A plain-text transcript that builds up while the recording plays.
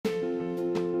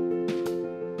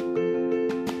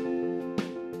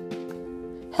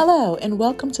Hello, and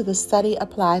welcome to the Study,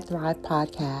 Apply, Thrive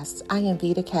podcast. I am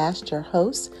Vita Cash, your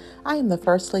host. I am the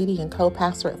First Lady and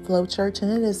co-pastor at Flow Church,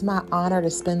 and it is my honor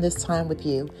to spend this time with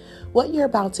you. What you're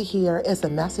about to hear is a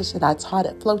message that I taught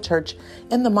at Flow Church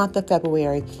in the month of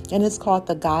February, and it's called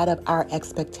The God of Our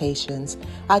Expectations.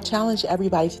 I challenge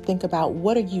everybody to think about,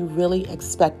 what are you really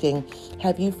expecting?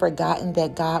 Have you forgotten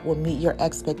that God will meet your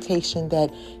expectation,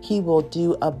 that He will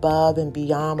do above and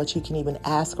beyond what you can even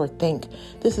ask or think?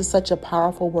 This is such a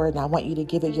powerful word, and I want you to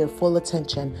give it your full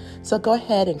attention. So go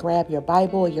ahead and grab your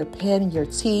Bible, your pen, and your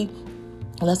tea.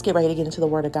 Let's get ready to get into the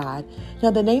Word of God.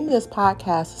 Now, the name of this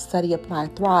podcast is Study, Apply,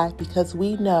 Thrive, because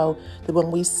we know that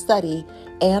when we study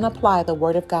and apply the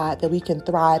Word of God, that we can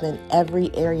thrive in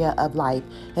every area of life.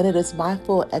 And it is my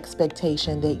full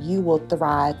expectation that you will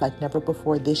thrive like never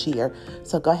before this year.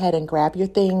 So go ahead and grab your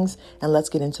things and let's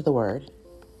get into the Word.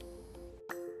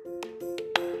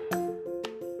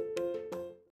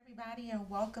 Everybody, and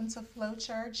welcome to Flow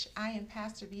Church. I am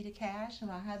Pastor Vita Cash, and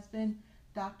my husband,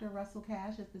 Dr. Russell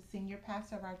Cash, is the senior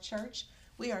pastor of our church.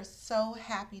 We are so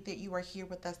happy that you are here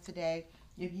with us today.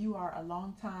 If you are a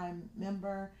longtime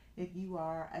member, if you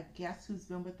are a guest who's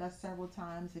been with us several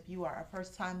times, if you are a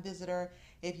first-time visitor,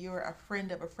 if you're a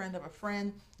friend of a friend of a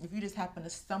friend, if you just happen to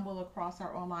stumble across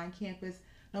our online campus,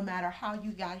 no matter how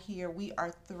you got here, we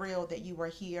are thrilled that you are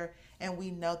here, and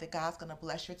we know that God's going to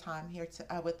bless your time here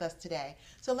with us today.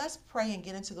 So let's pray and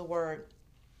get into the Word.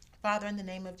 Father, in the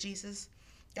name of Jesus,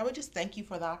 God, we just thank you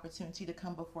for the opportunity to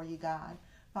come before you, God.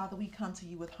 Father, we come to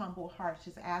you with humble hearts,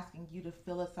 just asking you to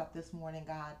fill us up this morning,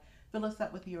 God. Fill us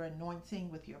up with your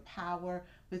anointing, with your power,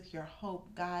 with your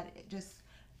hope, God. Just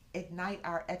ignite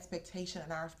our expectation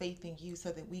and our faith in you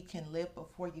so that we can live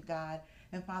before you, God.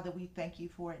 And Father, we thank you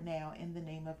for it now in the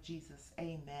name of Jesus.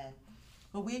 Amen.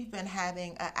 Well, we've been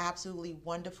having an absolutely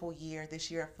wonderful year this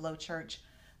year at Flow Church.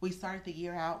 We started the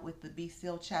year out with the Be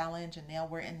Still Challenge, and now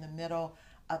we're in the middle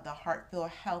of the Heartfelt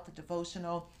Health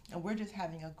Devotional, and we're just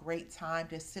having a great time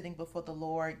just sitting before the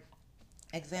Lord,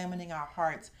 examining our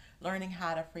hearts, learning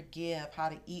how to forgive, how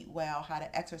to eat well, how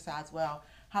to exercise well,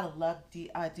 how to love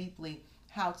deeply,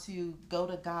 how to go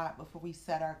to God before we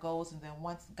set our goals, and then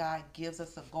once God gives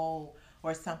us a goal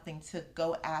or something to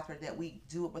go after, that we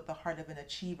do it with the heart of an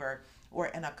achiever or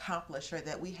an accomplisher,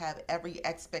 that we have every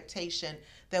expectation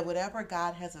that whatever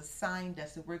God has assigned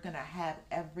us, that we're going to have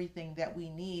everything that we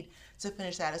need to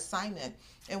finish that assignment.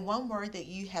 And one word that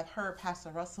you have heard Pastor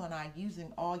Russell and I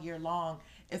using all year long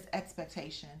is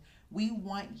expectation. We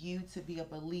want you to be a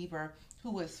believer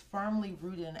who is firmly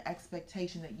rooted in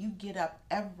expectation, that you get up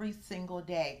every single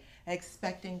day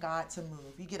expecting God to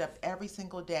move. You get up every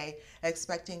single day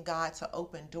expecting God to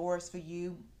open doors for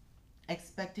you,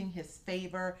 expecting His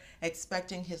favor,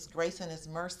 expecting His grace and His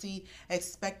mercy,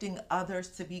 expecting others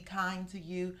to be kind to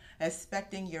you,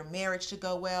 expecting your marriage to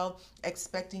go well,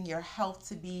 expecting your health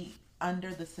to be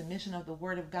under the submission of the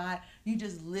Word of God. You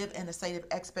just live in a state of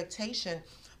expectation.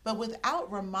 But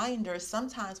without reminders,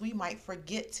 sometimes we might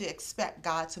forget to expect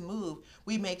God to move.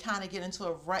 We may kind of get into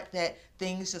a rut that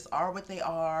things just are what they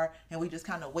are, and we just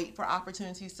kind of wait for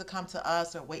opportunities to come to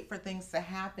us or wait for things to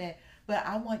happen. But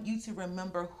I want you to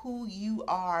remember who you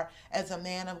are as a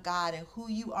man of God and who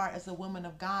you are as a woman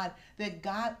of God, that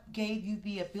God gave you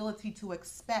the ability to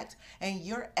expect, and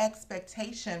your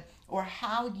expectation, or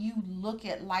how you look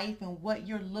at life and what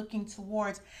you're looking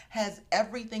towards, has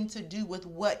everything to do with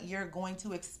what you're going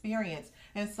to experience.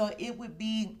 And so it would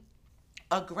be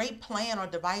a great plan or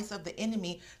device of the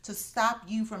enemy to stop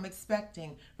you from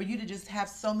expecting, for you to just have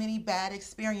so many bad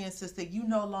experiences that you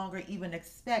no longer even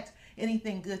expect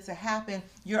anything good to happen.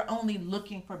 You're only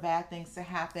looking for bad things to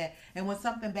happen. And when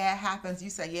something bad happens, you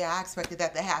say, yeah, I expected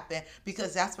that to happen,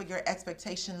 because that's where your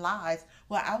expectation lies.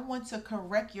 Well, I want to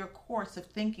correct your course of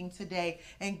thinking today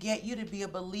and get you to be a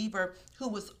believer who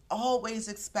was always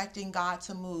expecting God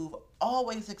to move,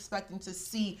 always expecting to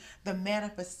see the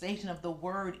manifestation of the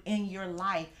Word in your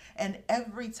life. And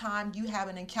every time you have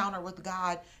an encounter with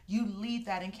God, you leave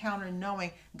that encounter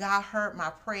knowing God heard my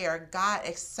prayer, God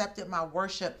accepted my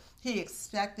worship, He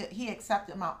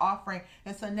accepted my offering.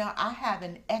 And so now I have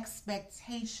an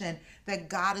expectation that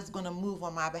God is going to move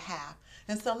on my behalf.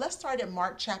 And so let's start at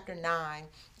Mark chapter 9.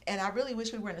 And I really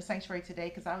wish we were in the sanctuary today,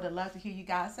 because I would have loved to hear you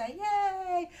guys say,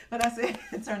 yay. But I said,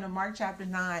 turn to Mark chapter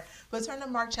 9. But turn to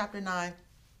Mark chapter 9.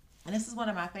 And this is one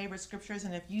of my favorite scriptures.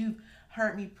 And if you've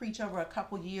heard me preach over a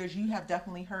couple years, you have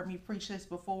definitely heard me preach this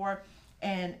before.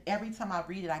 And every time I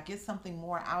read it, I get something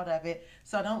more out of it.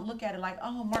 So don't look at it like,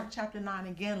 oh, Mark chapter 9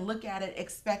 again. Look at it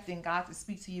expecting God to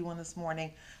speak to you on this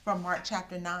morning from Mark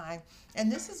chapter 9.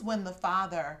 And this is when the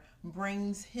father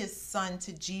brings his son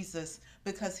to Jesus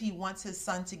because he wants his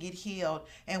son to get healed.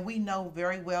 And we know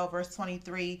very well, verse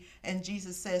 23, and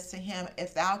Jesus says to him,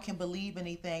 if thou can believe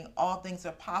anything, all things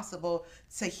are possible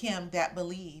to him that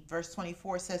believe. Verse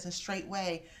 24 says, and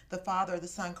straightway the father of the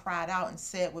son cried out and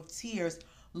said with tears,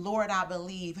 Lord, I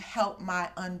believe, help my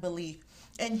unbelief.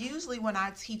 And usually when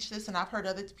I teach this, and I've heard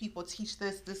other people teach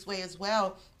this way as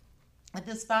well, that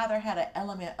this father had an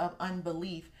element of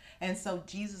unbelief. And so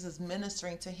Jesus is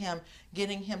ministering to him,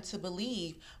 getting him to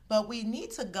believe. But we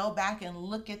need to go back and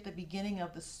look at the beginning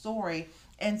of the story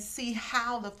and see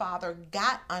how the father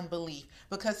got unbelief,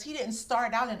 because he didn't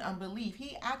start out in unbelief.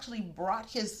 He actually brought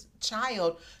his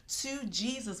child to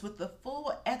Jesus with the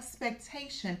full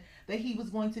expectation that he was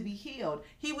going to be healed.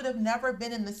 He would have never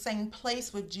been in the same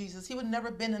place with Jesus. He would have never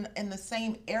been in the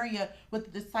same area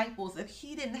with the disciples if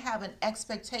he didn't have an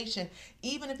expectation,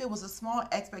 even if it was a small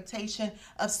expectation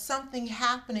of something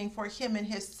happening for him and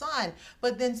his son.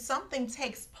 But then something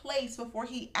takes place before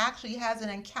he actually has an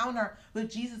encounter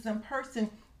with Jesus in person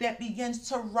that begins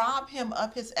to rob him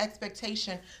of his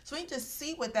expectation. So we need to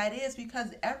see what that is, because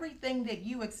everything that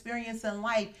you experience in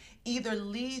life either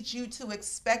leads you to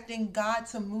expecting God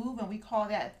to move, and we call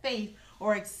that faith,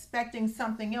 or expecting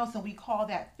something else, and we call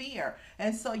that fear.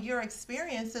 And so your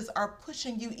experiences are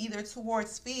pushing you either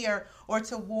towards fear or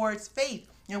towards faith.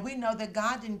 And we know that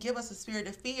God didn't give us a spirit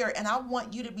of fear. And I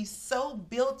want you to be so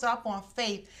built up on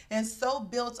faith and so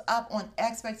built up on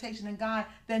expectation in God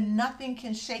that nothing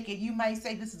can shake it. You might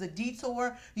say this is a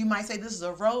detour. You might say this is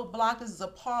a roadblock. This is a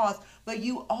pause. But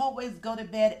you always go to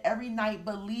bed every night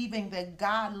believing that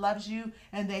God loves you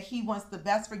and that he wants the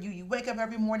best for you. You wake up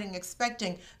every morning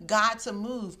expecting God to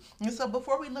move. And so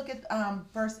before we look at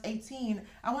verse 18,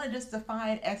 I want to just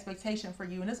define expectation for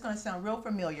you. And it's going to sound real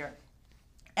familiar.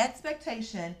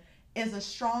 Expectation is a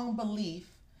strong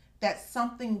belief that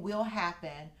something will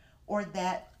happen or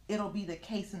that it'll be the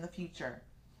case in the future.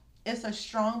 It's a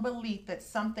strong belief that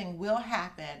something will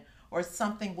happen or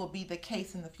something will be the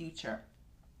case in the future.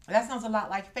 That sounds a lot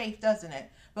like faith, doesn't it?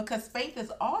 Because faith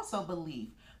is also belief.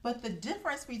 But the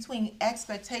difference between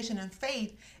expectation and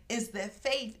faith is that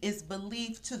faith is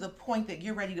belief to the point that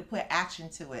you're ready to put action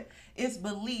to it. It's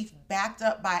belief backed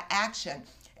up by action.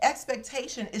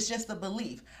 Expectation is just a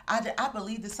belief. I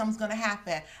believe that something's going to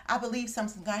happen. I believe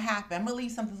something's going to happen. I believe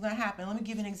something's going to happen. Let me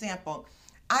give you an example.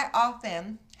 I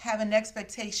often have an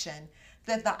expectation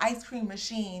that the ice cream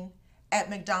machine at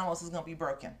McDonald's is going to be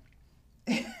broken.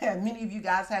 Many of you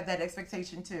guys have that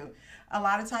expectation too. A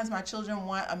lot of times my children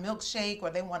want a milkshake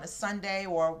or they want a sundae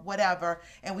or whatever,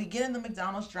 and we get in the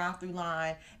McDonald's drive-through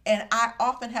line, and I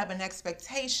often have an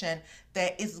expectation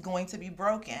that it's going to be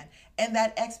broken. And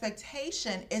that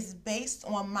expectation is based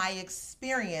on my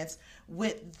experience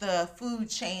with the food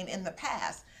chain in the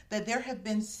past, that there have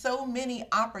been so many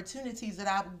opportunities that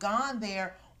I've gone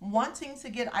there wanting to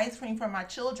get ice cream for my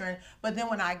children, but then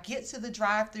when I get to the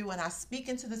drive-thru and I speak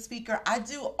into the speaker, I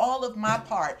do all of my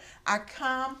part. I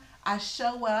come, I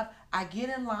show up, I get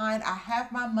in line, I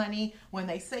have my money. When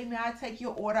they say, may I take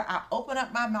your order, I open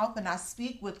up my mouth and I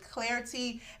speak with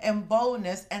clarity and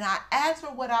boldness, and I ask for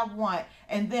what I want,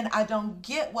 and then I don't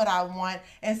get what I want.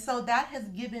 And so that has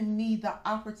given me the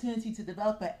opportunity to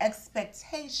develop an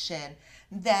expectation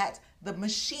that the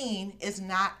machine is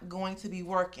not going to be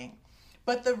working.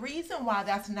 But the reason why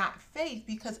that's not faith,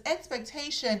 because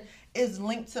expectation is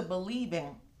linked to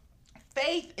believing.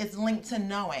 Faith is linked to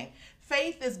knowing.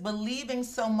 Faith is believing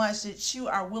so much that you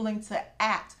are willing to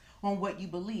act on what you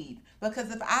believe.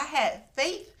 Because if I had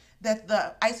faith that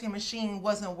the ice cream machine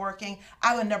wasn't working,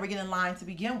 I would never get in line to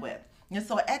begin with. And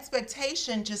so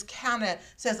expectation just kind of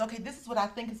says, okay, this is what I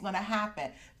think is going to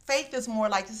happen. Faith is more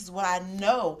like, this is what I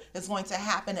know is going to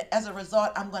happen. And as a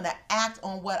result, I'm going to act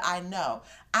on what I know.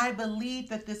 I believe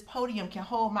that this podium can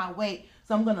hold my weight,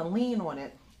 so I'm going to lean on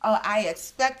it. I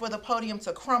expect for the podium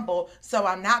to crumble, so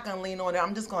I'm not going to lean on it.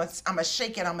 I'm going to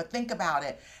shake it. I'm going to think about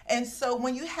it. And so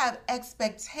when you have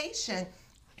expectation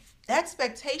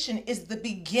is the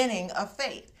beginning of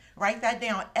faith. Write that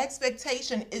down.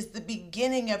 Expectation is the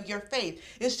beginning of your faith.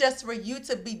 It's just for you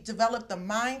to develop the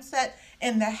mindset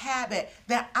and the habit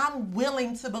that I'm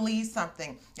willing to believe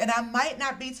something. And I might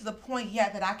not be to the point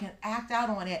yet that I can act out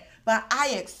on it, but I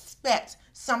expect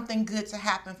something good to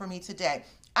happen for me today.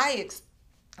 I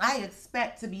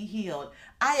expect to be healed.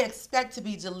 I expect to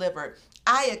be delivered.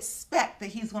 I expect that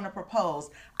he's going to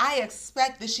propose. I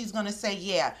expect that she's going to say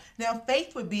yeah. Now,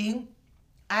 faith would be,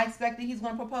 I expect that he's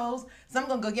going to propose, so I'm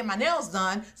going to go get my nails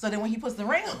done so that when he puts the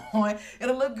ring on,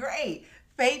 it'll look great.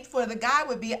 Faith for the guy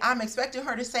would be, I'm expecting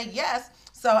her to say yes,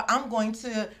 So I'm going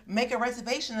to make a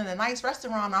reservation in a nice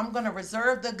restaurant. I'm going to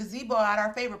reserve the gazebo at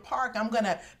our favorite park. I'm going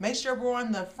to make sure we're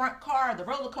on the front car, the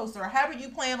roller coaster, or however you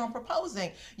plan on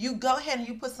proposing. You go ahead and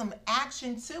you put some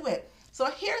action to it. So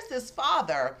here's this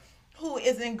father who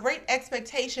is in great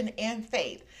expectation and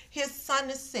faith. His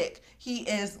son is sick.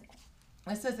 It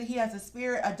says that he has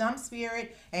a dumb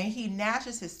spirit, and he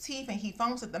gnashes his teeth, and he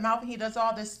foams at the mouth, and he does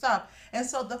all this stuff. And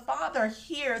so the father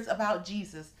hears about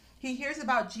Jesus. He hears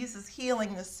about Jesus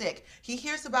healing the sick. He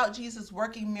hears about Jesus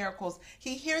working miracles.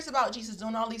 He hears about Jesus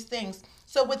doing all these things.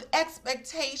 So with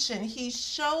expectation, he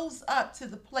shows up to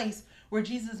the place where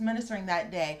Jesus is ministering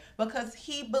that day because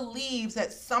he believes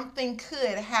that something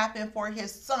could happen for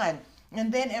his son.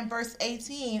 And then in verse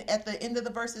 18, at the end of the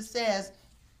verse, it says,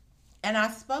 "And I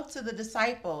spoke to the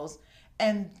disciples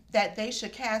and that they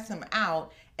should cast him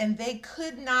out, and they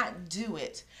could not do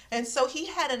it." And so he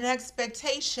had an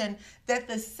expectation that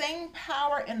the same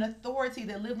power and authority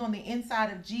that lived on the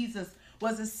inside of Jesus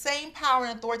was the same power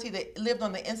and authority that lived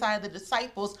on the inside of the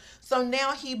disciples. So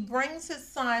now he brings his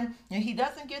son, and he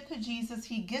doesn't get to Jesus.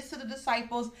 He gets to the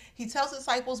disciples. He tells the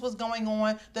disciples what's going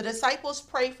on. The disciples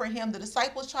pray for him. The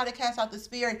disciples try to cast out the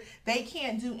spirit. They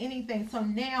can't do anything. So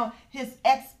now his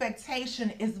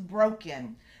expectation is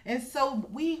broken. And so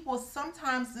we will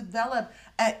sometimes develop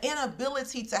an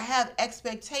inability to have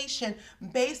expectation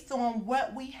based on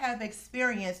what we have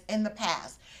experienced in the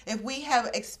past. If we have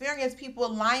experienced people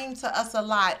lying to us a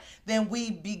lot, then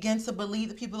we begin to believe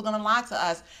that people are going to lie to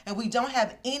us. And we don't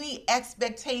have any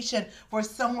expectation for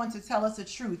someone to tell us the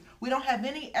truth. We don't have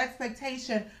any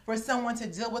expectation for someone to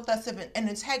deal with us in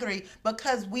integrity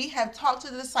because we have talked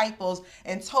to the disciples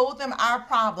and told them our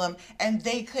problem, and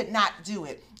they could not do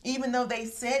it. Even though they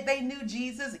said they knew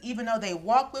Jesus, even though they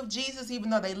walked with Jesus, even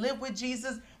though they lived with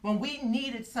Jesus, when we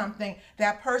needed something,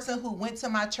 that person who went to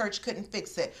my church couldn't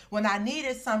fix it. When I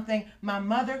needed something, my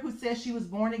mother who said she was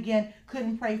born again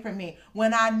couldn't pray for me.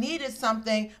 When I needed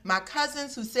something, my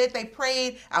cousins who said they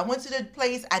prayed, I went to the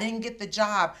place, I didn't get the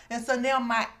job. And so now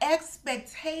my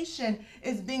expectation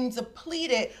is being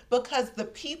depleted because the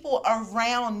people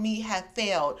around me have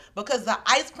failed, because the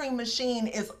ice cream machine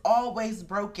is always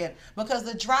broken, because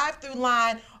the drive-through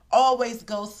line always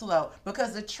goes slow,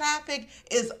 because the traffic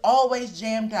is always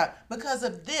jammed up because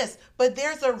of this. But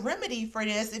there's a remedy for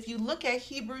this. If you look at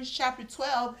Hebrews chapter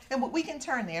 12, and we can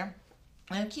turn there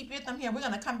and keep your thumb here. We're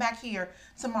going to come back here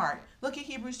to Mark. Look at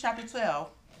Hebrews chapter 12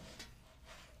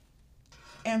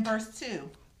 and verse 2.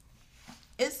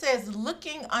 It says,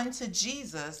 "Looking unto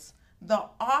Jesus, the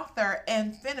author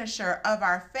and finisher of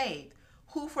our faith,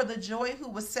 who for the joy who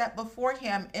was set before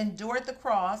him endured the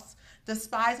cross,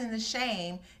 despising the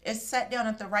shame, is set down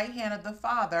at the right hand of the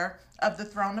Father of the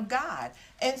throne of God."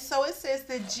 And so it says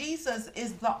that Jesus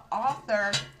is the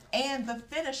author and the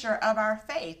finisher of our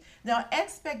faith. Now,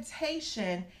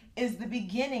 expectation is the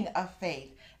beginning of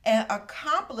faith, and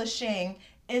accomplishing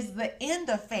is the end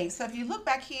of faith. So if you look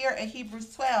back here at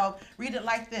Hebrews 12, read it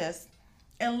like this: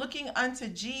 "And looking unto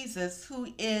Jesus,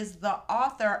 who is the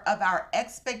author of our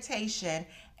expectation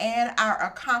and our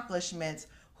accomplishments,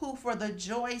 who for the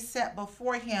joy set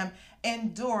before him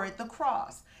endured the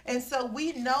cross." And so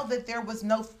we know that there was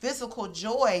no physical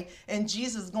joy in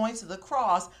Jesus going to the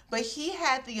cross, but he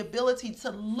had the ability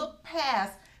to look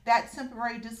past that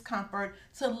temporary discomfort,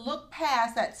 to look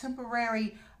past that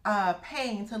temporary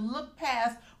pain, to look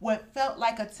past what felt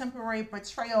like a temporary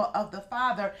betrayal of the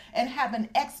Father, and have an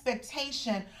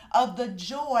expectation of the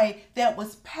joy that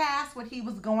was past what he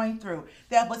was going through,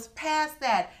 that was past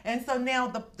that. And so now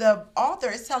the author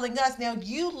is telling us, now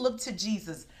you look to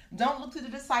Jesus. Don't look to the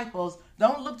disciples.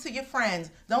 Don't look to your friends.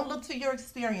 Don't look to your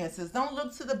experiences. Don't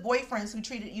look to the boyfriends who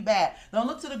treated you bad. Don't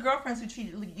look to the girlfriends who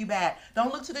treated you bad.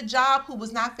 Don't look to the job who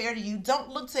was not fair to you. Don't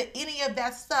look to any of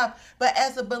that stuff. But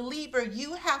as a believer,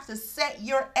 you have to set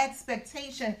your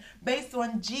expectation based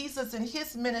on Jesus and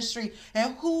his ministry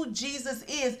and who Jesus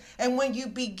is. And when you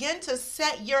begin to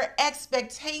set your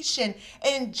expectation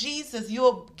in Jesus,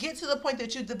 you'll get to the point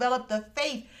that you develop the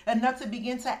faith enough to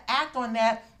begin to act on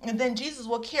that. And then Jesus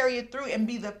will carry it through and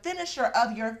be the finisher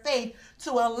of your faith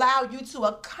to allow you to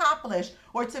accomplish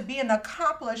or to be an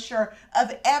accomplisher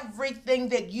of everything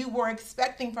that you were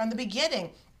expecting from the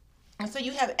beginning. And so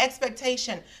you have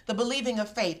expectation, the believing of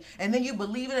faith, and then you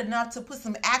believe it enough to put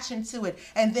some action to it,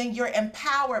 and then you're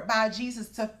empowered by Jesus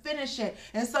to finish it.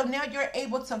 And so now you're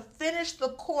able to finish the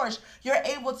course. You're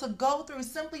able to go through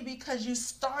simply because you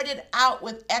started out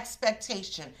with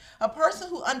expectation. A person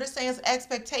who understands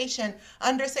expectation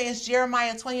understands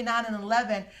Jeremiah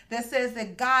 29:11 that says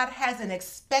that God has an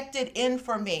expected end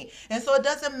for me. And so it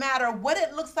doesn't matter what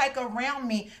it looks like around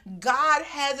me, God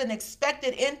has an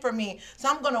expected end for me. So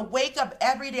I'm going to wake wake up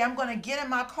every day. I'm going to get in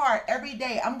my car every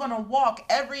day. I'm going to walk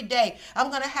every day. I'm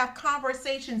going to have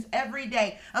conversations every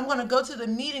day. I'm going to go to the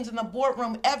meetings in the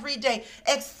boardroom every day,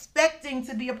 expecting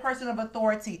to be a person of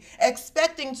authority,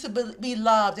 expecting to be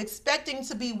loved, expecting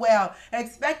to be well,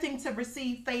 expecting to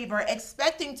receive favor,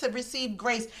 expecting to receive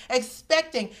grace,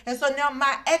 expecting. And so now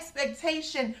my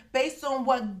expectation based on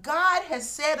what God has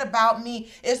said about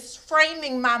me is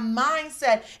framing my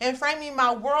mindset and framing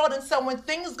my world. And so when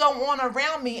things go on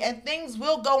around me, and things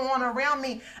will go on around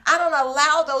me, I don't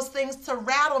allow those things to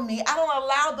rattle me. I don't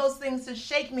allow those things to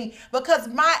shake me, because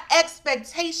my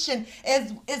expectation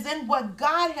is in what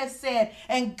God has said.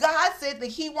 And God said that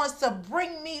he wants to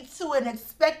bring me to an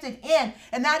expected end.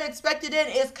 And that expected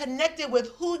end is connected with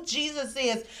who Jesus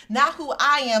is, not who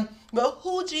I am, but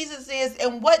who Jesus is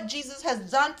and what Jesus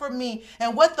has done for me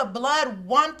and what the blood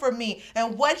won for me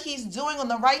and what he's doing on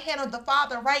the right hand of the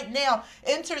Father right now,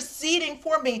 interceding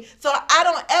for me. So I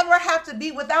don't ever have to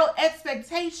be without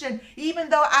expectation, even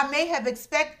though I may have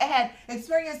had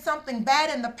experienced something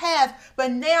bad in the past,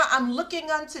 but now I'm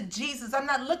looking unto Jesus. I'm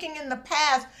not looking in the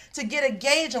past to get a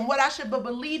gauge on what I should be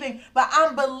believing, but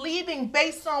I'm believing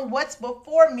based on what's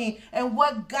before me and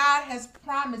what God has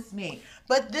promised me.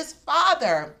 But this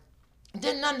father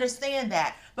didn't understand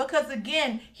that, because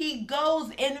again, he goes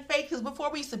in faith. Because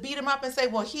before we used to beat him up and say,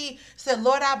 well, he said,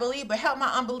 Lord, I believe, but help my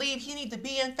unbelief. He needs to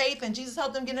be in faith, and Jesus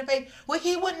helped him get in faith. Well,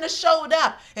 he wouldn't have showed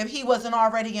up if he wasn't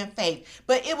already in faith.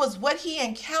 But it was what he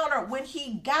encountered when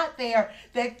he got there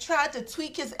that tried to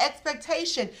tweak his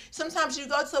expectation. Sometimes you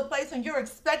go to a place and you're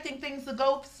expecting things to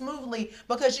go smoothly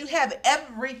because you have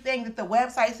everything that the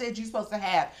website said you're supposed to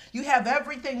have. You have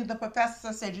everything that the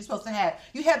professor said you're supposed to have.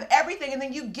 You have everything, and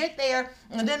then you get there,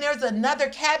 and then there's another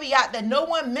caveat that no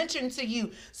one mentioned to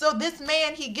you. So this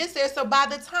man, he gets there. So by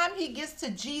the time he gets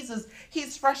to Jesus,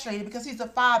 he's frustrated because he's a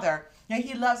father and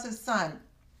he loves his son.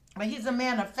 But he's a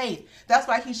man of faith. That's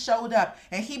why he showed up.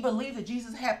 And he believed that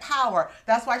Jesus had power.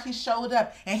 That's why he showed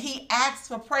up. And he asked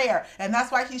for prayer. And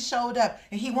that's why he showed up.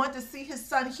 And he wanted to see his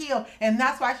son healed. And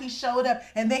that's why he showed up.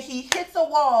 And then he hits a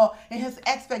wall and his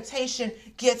expectation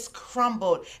gets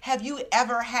crumbled. Have you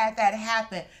ever had that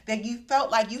happen? That you felt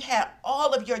like you had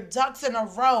all of your ducks in a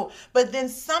row, but then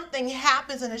something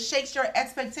happens and it shakes your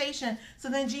expectation. So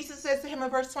then Jesus says to him in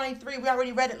verse 23, we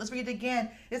already read it. Let's read it again.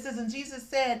 It says, and Jesus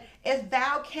said, if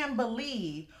thou can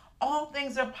believe, all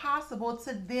things are possible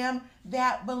to them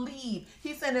that believe.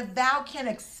 He said, if thou can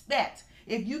expect,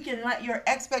 if you can let your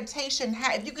expectation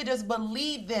if you could just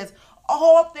believe this,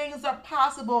 all things are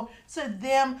possible to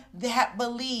them that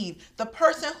believe. The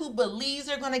person who believes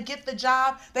they're going to get the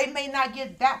job, they may not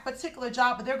get that particular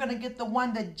job, but they're going to get the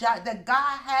one that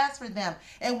God has for them.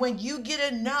 And when you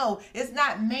get a no, it's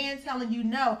not man telling you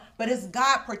no, but it's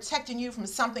God protecting you from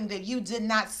something that you did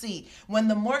not see. When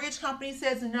the mortgage company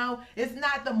says no, it's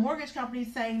not the mortgage company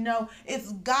saying no,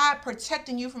 it's God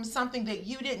protecting you from something that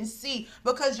you didn't see,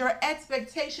 because your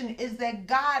expectation is that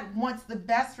God wants the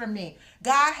best for me.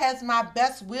 God has my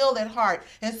best will at heart.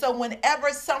 And so whenever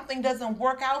something doesn't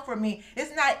work out for me,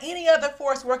 it's not any other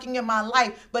force working in my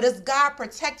life, but it's God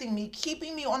protecting me,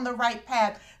 keeping me on the right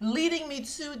path, leading me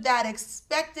to that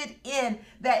expected end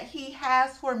that he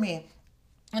has for me.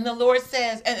 And the Lord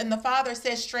says, and the father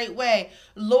says straightway,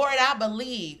 Lord, I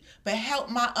believe, but help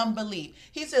my unbelief.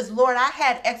 He says, Lord, I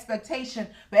had expectation,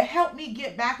 but help me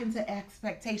get back into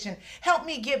expectation. Help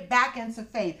me get back into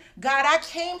faith. God, I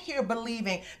came here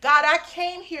believing. God, I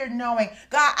came here knowing.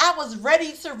 God, I was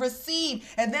ready to receive.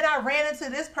 And then I ran into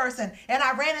this person, and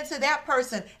I ran into that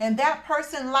person, and that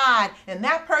person lied, and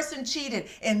that person cheated,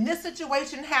 and this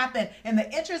situation happened, and the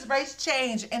interest rates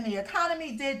changed, and the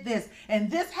economy did this,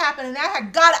 and this happened, and that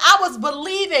had God, I was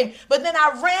believing, but then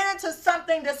I ran into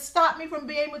something that stopped me from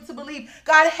being able to believe.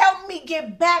 God, help me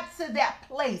get back to that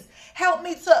place. Help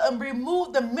me to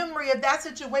remove the memory of that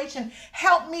situation.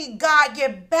 Help me, God,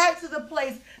 get back to the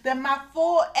place that my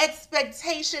full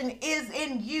expectation is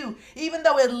in you. Even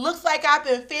though it looks like I've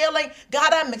been failing,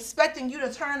 God, I'm expecting you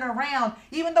to turn around.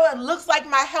 Even though it looks like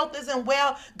my health isn't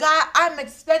well, God, I'm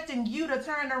expecting you to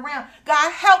turn around.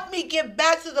 God, help me get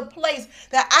back to the place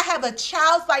that I have a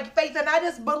childlike faith, and I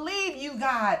just believe you,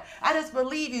 God. I just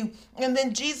believe you. And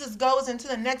then Jesus goes into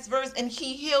the next verse and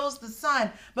he heals the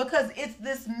son, because it's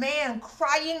this man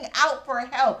crying out for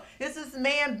help. It's this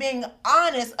man being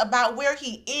honest about where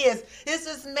he is. It's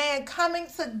this man coming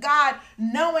to God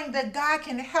knowing that God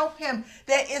can help him,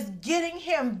 that is getting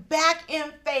him back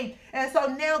in faith. And so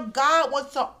now God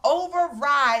wants to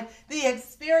override the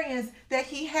experience that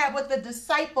he had with the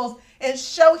disciples and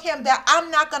show him that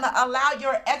I'm not going to allow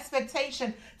your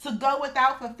expectation to go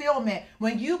without fulfillment.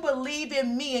 When you believe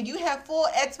in me and you have full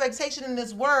expectation in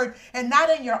this word and not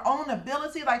in your own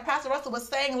ability, like Pastor Russell was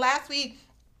saying last week,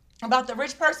 about the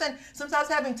rich person sometimes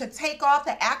having to take off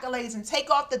the accolades and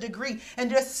take off the degree and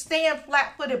just stand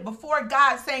flat-footed before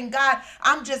God saying, God,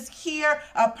 I'm just here,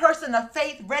 a person of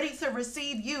faith, ready to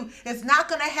receive you. It's not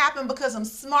going to happen because I'm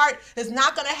smart. It's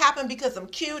not going to happen because I'm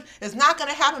cute. It's not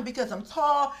going to happen because I'm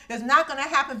tall. It's not going to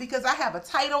happen because I have a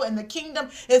title in the kingdom.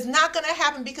 It's not going to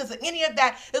happen because of any of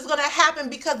that. It's going to happen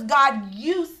because God,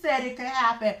 you said it could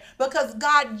happen. Because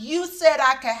God, you said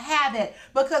I could have it.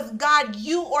 Because God,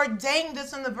 you ordained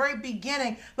this in the very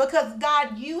beginning, because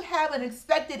God, you have an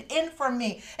expected end from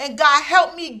me. And God,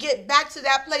 help me get back to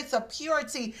that place of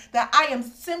purity that I am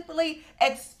simply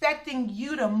expecting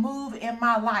you to move in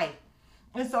my life.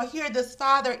 And so here this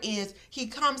father is, he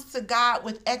comes to God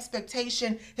with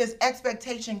expectation. His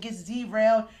expectation gets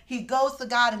derailed. He goes to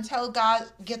God and tells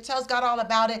God all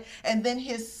about it. And then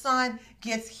his son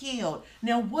gets healed.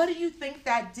 Now, what do you think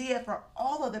that did for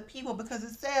all of the people? Because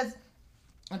it says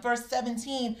in verse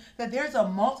 17 that there's a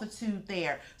multitude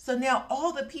there. So now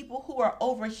all the people who are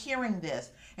overhearing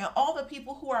this and all the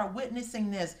people who are witnessing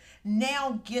this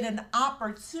now get an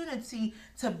opportunity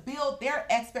to build their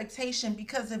expectation,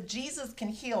 because if Jesus can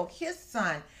heal his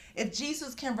son, if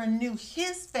Jesus can renew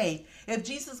his faith, if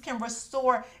Jesus can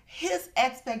restore his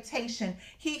expectation,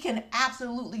 he can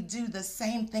absolutely do the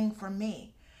same thing for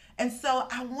me. And so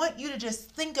I want you to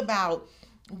just think about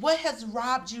what has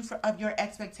robbed you of your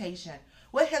expectation.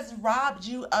 What has robbed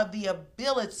you of the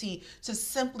ability to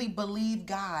simply believe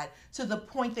God to the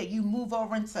point that you move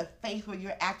over into faith where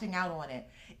you're acting out on it?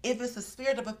 If it's a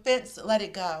spirit of offense, let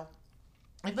it go.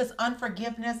 If it's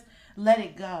unforgiveness, let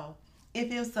it go.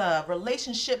 If it's a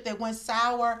relationship that went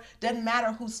sour, doesn't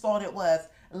matter whose fault it was,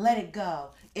 let it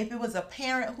go. If it was a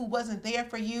parent who wasn't there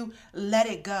for you, let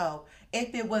it go.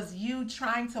 If it was you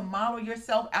trying to model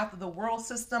yourself after the world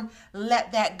system, let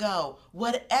that go.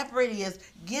 Whatever it is,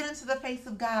 get into the face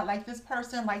of God like this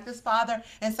person, like this father,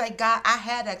 and say, God, I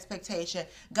had expectation.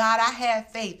 God, I had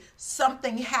faith.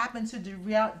 Something happened to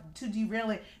derail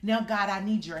it. Now, God, I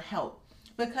need your help.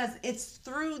 Because it's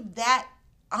through that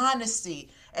honesty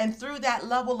and through that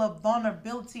level of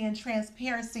vulnerability and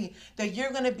transparency that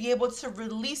you're going to be able to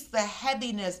release the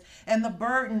heaviness and the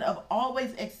burden of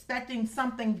always expecting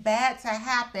something bad to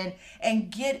happen,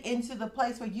 and get into the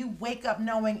place where you wake up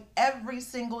knowing every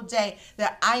single day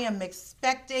that I am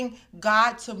expecting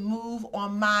God to move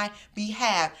on my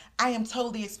behalf. I am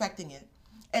totally expecting it.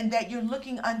 And that you're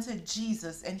looking unto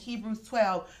Jesus in Hebrews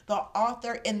 12, the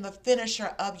author and the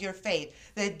finisher of your faith.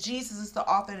 That Jesus is the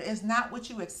author. It's not what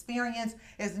you experienced.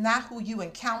 It's not who you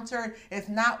encountered. It's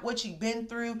not what you've been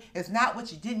through. It's not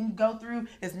what you didn't go through.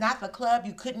 It's not the club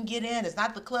you couldn't get in. It's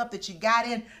not the club that you got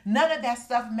in. None of that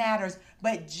stuff matters.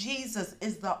 But Jesus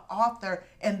is the author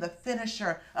and the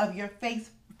finisher of your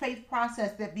faith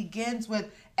process that begins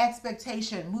with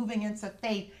expectation, moving into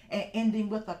faith, and ending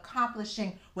with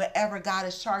accomplishing whatever God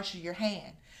has charged you your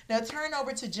hand. Now turn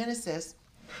over to Genesis.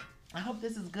 I hope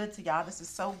this is good to y'all. This is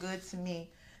so good to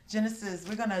me. Genesis,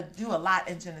 we're going to do a lot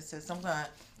in Genesis. I'm going to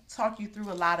talk you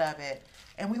through a lot of it.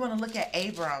 And we want to look at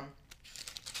Abram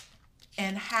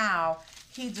and how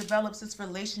he develops this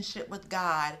relationship with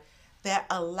God that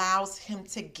allows him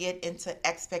to get into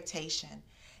expectation.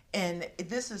 And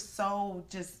this is so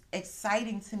just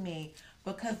exciting to me,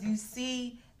 because you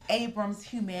see Abram's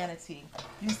humanity.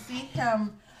 You see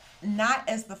him not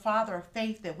as the father of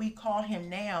faith that we call him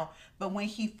now, but when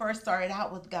he first started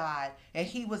out with God, and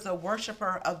he was a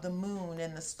worshiper of the moon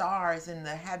and the stars and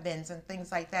the heavens and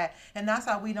things like that. And that's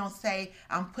how we don't say,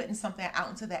 I'm putting something out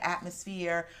into the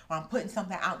atmosphere, or I'm putting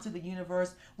something out into the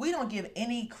universe. We don't give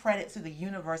any credit to the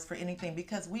universe for anything,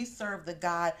 because we serve the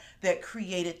God that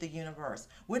created the universe.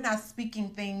 We're not speaking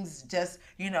things just,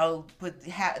 but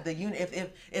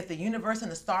if the universe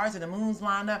and the stars and the moons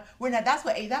line up, we're not. That's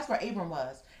where Abram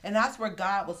was. And that's where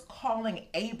God was calling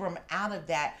Abram out of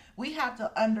that. We have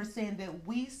to understand that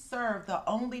we serve the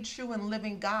only true and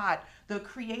living God, the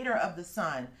creator of the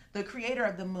sun, the creator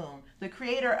of the moon, the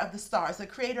creator of the stars, the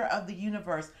creator of the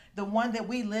universe, the one that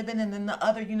we live in, and then the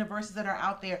other universes that are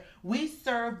out there. We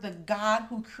serve the God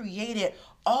who created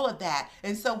all of that.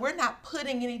 And so we're not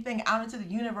putting anything out into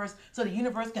the universe so the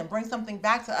universe can bring something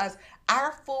back to us.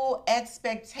 Our full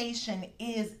expectation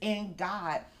is in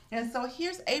God. And so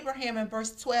here's Abraham in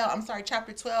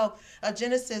chapter 12 of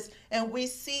Genesis, and we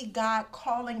see God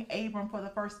calling Abram for the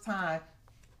first time.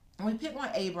 And we pick on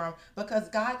Abram because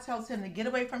God tells him to get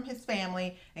away from his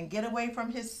family and get away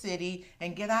from his city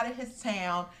and get out of his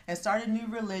town and start a new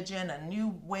religion, a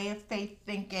new way of faith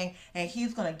thinking, and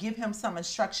he's going to give him some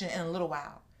instruction in a little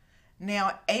while.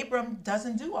 Now, Abram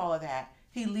doesn't do all of that.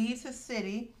 He leaves his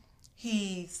city,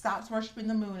 he stops worshiping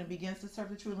the moon and begins to serve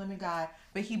the true living God,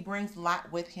 but he brings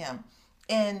Lot with him.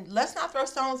 And let's not throw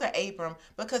stones at Abram,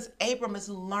 because Abram is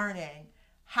learning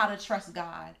how to trust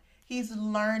God. He's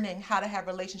learning how to have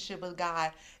a relationship with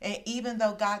God. And even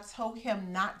though God told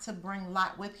him not to bring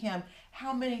Lot with him,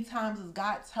 how many times does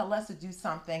God tell us to do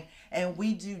something and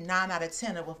we do 9 out of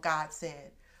 10 of what God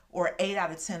said, or 8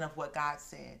 out of 10 of what God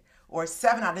said, or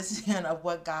 7 out of 10 of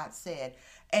what God said?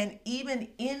 And even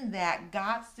in that,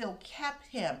 God still kept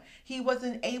him. He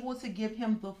wasn't able to give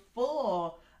him the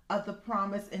full of the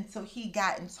promise until he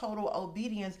got in total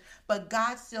obedience, but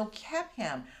God still kept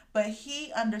him. But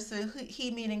he understood,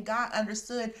 he meaning God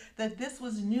understood that this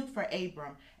was new for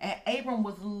Abram, and Abram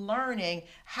was learning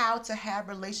how to have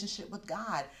a relationship with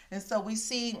God. And so we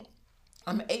see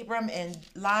Abram and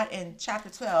Lot in chapter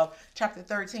 12, chapter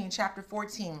 13, chapter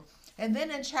 14. And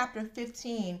then in chapter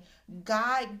 15,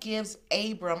 God gives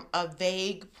Abram a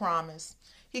vague promise.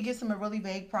 He gives him a really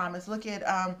vague promise. Look at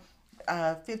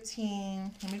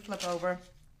 15. Let me flip over.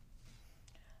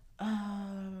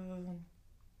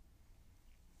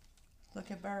 Look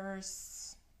at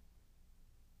verse.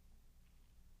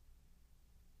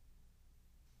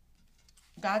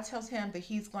 God tells him that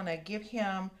he's going to give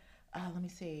him, let me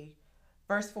see,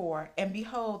 verse 4. And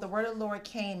behold, the word of the Lord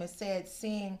came and said,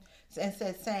 saying,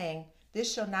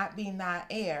 this shall not be thy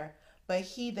heir, but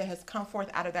he that has come forth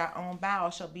out of thy own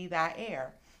bowels shall be thy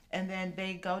heir. And then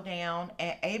they go down,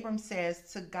 and Abram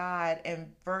says to God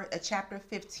in chapter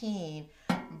 15,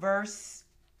 verse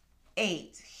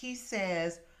 8, he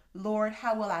says, Lord,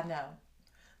 how will I know?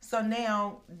 So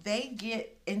now they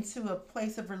get into a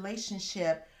place of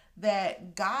relationship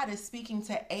that God is speaking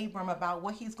to Abram about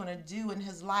what he's going to do in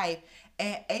his life.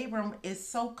 And Abram is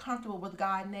so comfortable with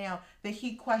God now that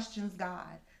he questions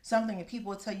God. Something that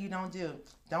people will tell you don't do.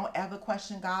 Don't ever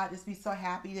question God. Just be so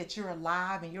happy that you're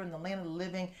alive and you're in the land of the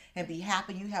living, and be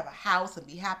happy you have a house, and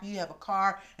be happy you have a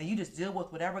car, and you just deal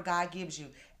with whatever God gives you.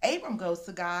 Abram goes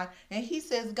to God and he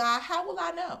says, God, how will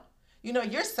I know? You know,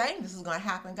 you're saying this is going to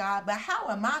happen, God, but how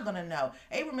am I going to know?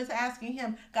 Abram is asking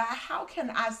him, God, how can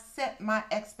I set my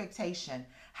expectation?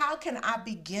 How can I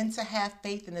begin to have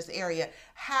faith in this area?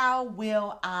 How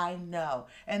will I know?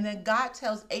 And then God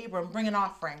tells Abram, bring an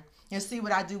offering and see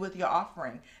what I do with your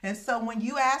offering. And so when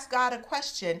you ask God a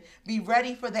question, be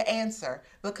ready for the answer,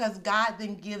 because God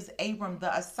then gives Abram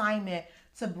the assignment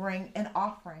to bring an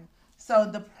offering. So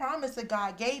the promise that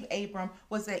God gave Abram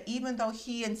was that even though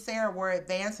he and Sarah were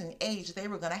advanced in age, they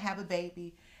were going to have a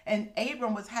baby. And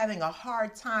Abram was having a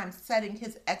hard time setting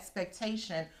his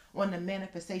expectation on the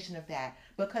manifestation of that,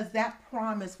 because that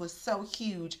promise was so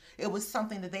huge. It was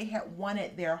something that they had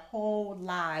wanted their whole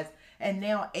lives. And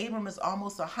now Abram is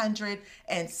almost 100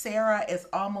 and Sarah is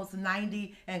almost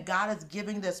 90, and God is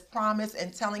giving this promise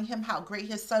and telling him how great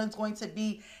his son is going to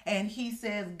be. And he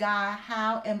says, God,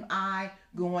 how am I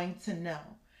going to know?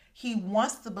 He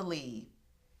wants to believe.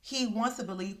 He wants to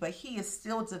believe, but he is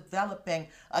still developing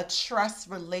a trust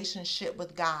relationship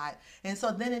with God. And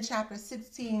so then in chapter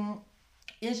 16,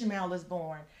 Ishmael is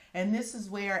born. And this is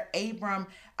where Abram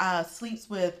sleeps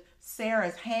with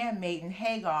Sarah's handmaiden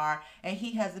Hagar, and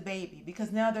he has a baby.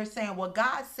 Because now they're saying, well,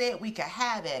 God said we could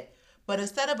have it. But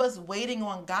instead of us waiting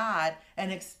on God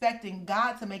and expecting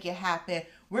God to make it happen,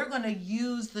 we're going to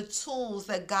use the tools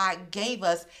that God gave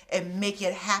us and make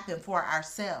it happen for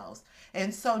ourselves.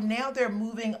 And so now they're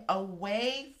moving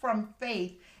away from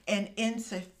faith and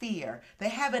into fear. They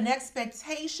have an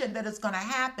expectation that it's going to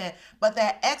happen, but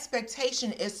that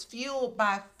expectation is fueled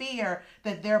by fear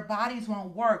that their bodies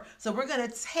won't work. So we're going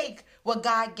to take what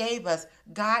God gave us.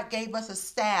 God gave us a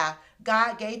staff.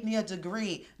 God gave me a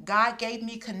degree. God gave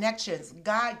me connections.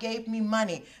 God gave me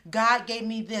money. God gave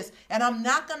me this. And I'm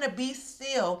not going to be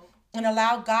still and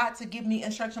allow God to give me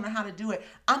instruction on how to do it.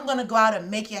 I'm going to go out and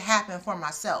make it happen for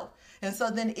myself. And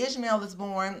so then Ishmael is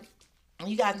born.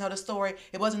 You guys know the story.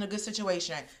 It wasn't a good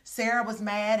situation. Sarah was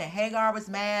mad and Hagar was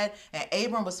mad and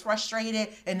Abram was frustrated,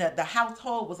 and the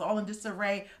household was all in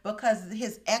disarray because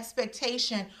his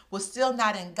expectation was still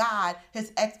not in God.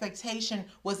 His expectation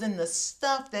was in the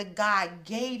stuff that God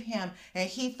gave him, and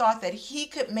he thought that he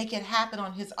could make it happen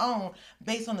on his own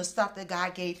based on the stuff that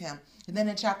God gave him. And then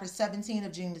in chapter 17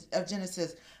 of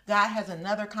Genesis, God has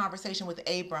another conversation with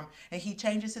Abram, and he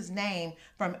changes his name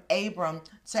from Abram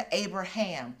to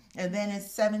Abraham. And then in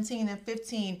 17 and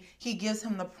 15, he gives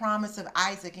him the promise of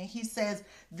Isaac, and he says,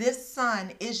 this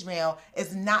son, Ishmael,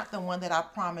 is not the one that I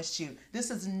promised you. This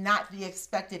is not the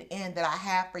expected end that I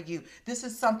have for you. This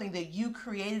is something that you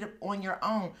created on your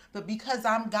own. But because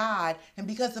I'm God and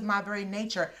because of my very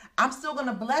nature, I'm still going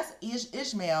to bless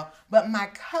Ishmael, but my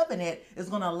covenant is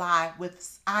going to lie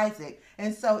with Isaac.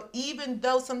 And so even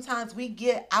though sometimes we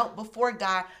get out before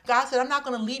God, God said, I'm not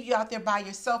going to leave you out there by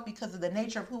yourself because of the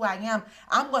nature of who I am.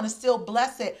 I'm going to still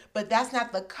bless it, but that's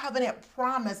not the covenant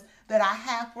promise that I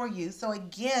have for you. So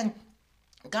again,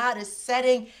 God is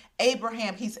setting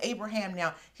Abraham, he's Abraham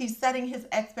now, he's setting his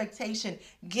expectation,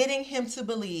 getting him to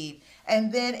believe.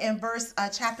 And then in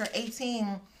chapter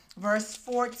 18, verse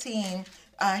 14,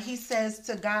 he says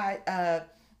to God,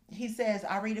 he says,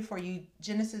 I'll read it for you,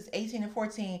 Genesis 18 and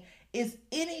 14, is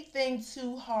anything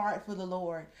too hard for the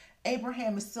Lord?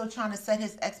 Abraham is still trying to set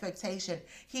his expectation.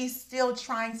 He's still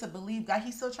trying to believe God.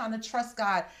 He's still trying to trust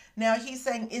God. Now he's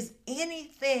saying, is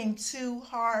anything too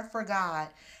hard for God?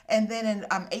 And then in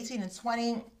 18 and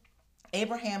 20,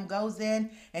 Abraham goes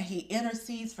in and he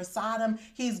intercedes for Sodom.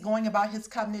 He's going about his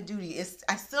covenant duty.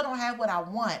 I still don't have what I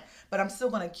want, but I'm still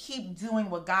going to keep doing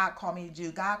what God called me to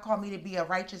do. God called me to be a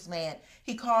righteous man.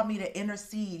 He called me to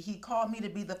intercede. He called me to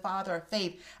be the father of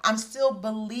faith. I'm still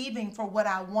believing for what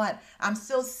I want. I'm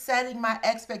still setting my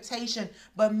expectation,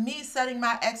 but me setting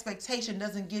my expectation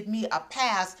doesn't give me a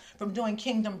pass from doing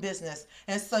kingdom business.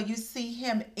 And so you see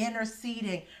him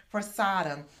interceding for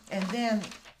Sodom. And then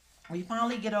we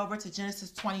finally get over to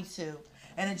Genesis 22.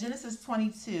 And in Genesis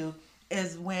 22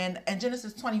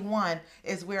 Genesis 21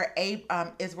 is where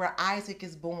Isaac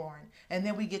is born. And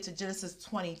then we get to Genesis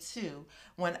 22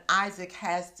 when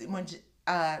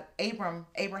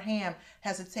Abraham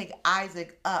has to take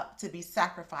Isaac up to be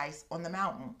sacrificed on the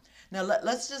mountain. Now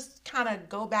let's just kind of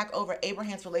go back over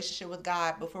Abraham's relationship with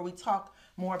God before we talk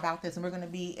more about this. And we're going to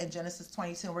be in Genesis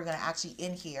 22, and we're going to actually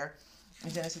end here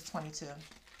in Genesis 22.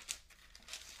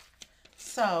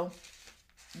 So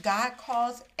God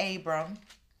calls Abram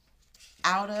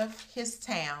out of his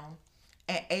town,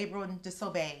 and Abram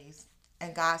disobeys,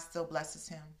 and God still blesses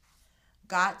him.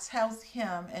 God tells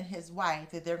him and his wife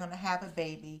that they're going to have a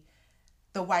baby.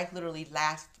 The wife literally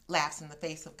laughs in the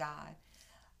face of God.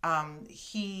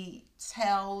 He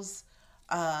tells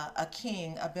a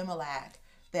king, Abimelech,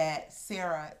 that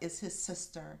Sarah is his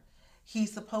sister.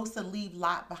 He's supposed to leave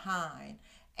Lot behind,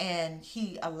 and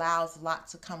he allows Lot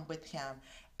to come with him.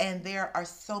 And there are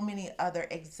so many other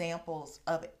examples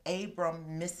of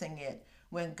Abram missing it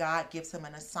when God gives him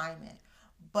an assignment.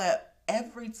 But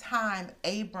every time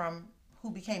Abram, who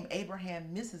became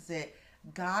Abraham, misses it,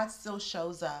 God still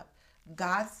shows up.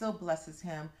 God still blesses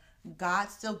him. God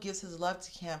still gives his love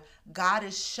to him. God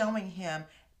is showing him,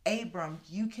 Abram,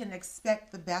 you can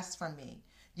expect the best from me.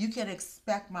 You can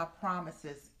expect my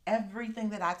promises. Everything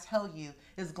that I tell you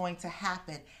is going to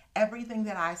happen. Everything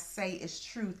that I say is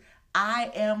truth.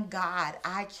 I am God.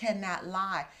 I cannot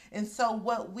lie. And so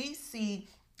what we see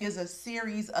is a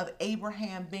series of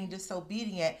Abraham being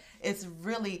disobedient. It's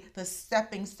really the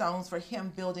stepping stones for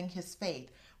him building his faith.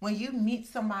 When you meet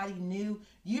somebody new,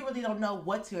 you really don't know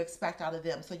what to expect out of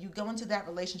them. So you go into that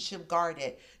relationship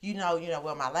guarded. You know,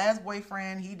 well, my last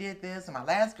boyfriend, he did this, and my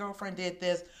last girlfriend did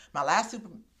this. My last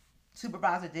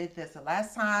supervisor did this. The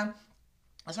last time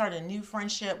I started a new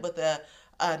friendship with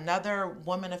another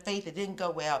woman of faith, it didn't go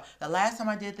well. The last time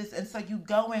I did this. And so you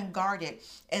go in guarded,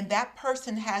 and that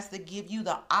person has to give you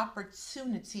the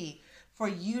opportunity for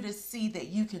you to see that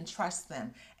you can trust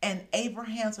them. And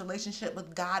Abraham's relationship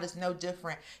with God is no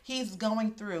different. He's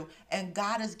going through, and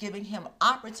God is giving him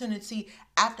opportunity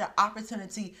after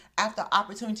opportunity after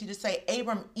opportunity to say,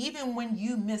 Abram, even when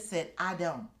you miss it, I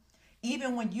don't.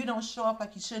 Even when you don't show up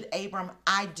like you should, Abram,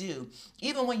 I do.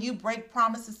 Even when you break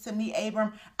promises to me,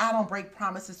 Abram, I don't break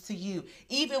promises to you.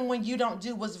 Even when you don't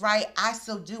do what's right, I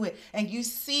still do it. And you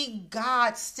see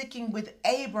God sticking with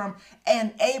Abram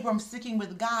and Abram sticking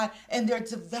with God, and they're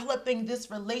developing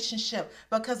this relationship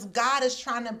because God is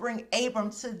trying to bring Abram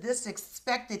to this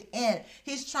expected end.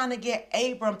 He's trying to get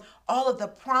Abram all of the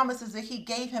promises that he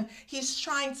gave him. He's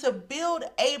trying to build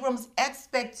Abram's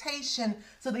expectation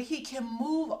so that he can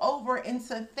move over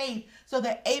into faith, so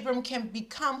that Abram can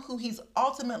become who he's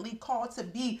ultimately called to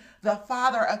be, the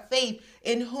father of faith,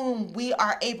 in whom we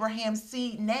are Abraham's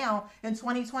seed now in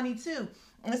 2022.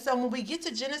 And so when we get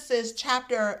to Genesis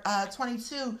chapter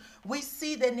 22, we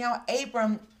see that now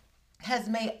Abram has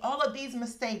made all of these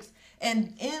mistakes,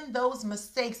 And in those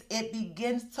mistakes, it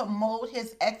begins to mold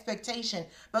his expectation,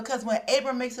 because when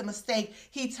Abram makes a mistake,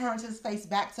 he turns his face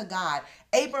back to God.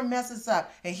 Abram messes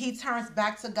up and he turns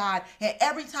back to God. And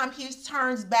every time he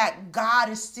turns back, God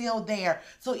is still there.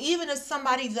 So even if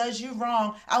somebody does you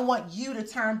wrong, I want you to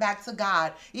turn back to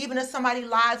God. Even if somebody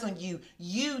lies on you,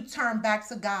 you turn back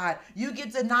to God. You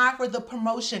get denied for the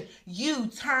promotion, you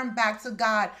turn back to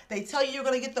God. They tell you you're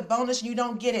going to get the bonus and you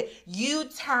don't get it, you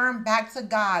turn back to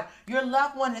God. Your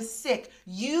loved one is sick,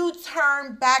 you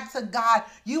turn back to God.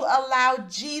 You allow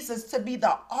Jesus to be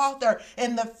the author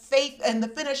and the faith and the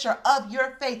finisher of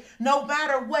your faith. No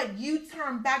matter what, you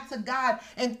turn back to God,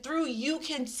 and through you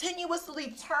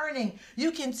continuously turning,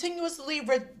 you continuously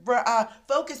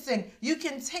focusing, you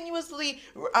continuously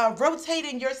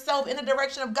rotating yourself in the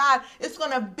direction of God, it's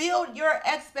going to build your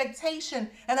expectation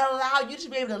and allow you to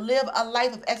be able to live a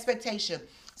life of expectation.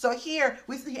 So here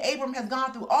we see Abram has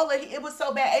gone through all of it. It was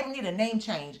so bad, Abram needed a name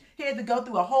change. He had to go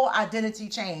through a whole identity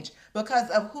change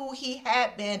because of who he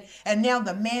had been. And now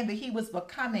the man that he was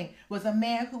becoming was a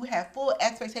man who had full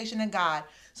expectation in God.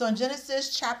 So in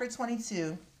Genesis chapter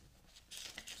 22,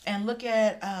 and look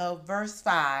at verse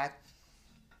 5.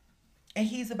 And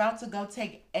he's about to go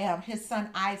take his son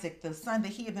Isaac, the son that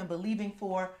he had been believing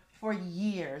for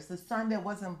years, the son that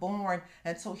wasn't born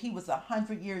until he was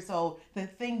 100 years old, the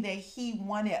thing that he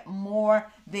wanted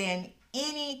more than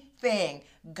anything.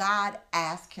 God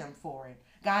asked him for it.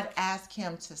 God asked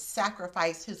him to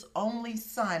sacrifice his only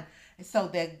son so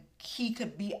that he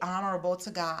could be honorable to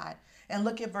God. And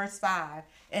look at verse 5.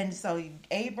 And so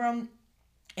Abram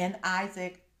and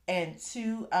Isaac and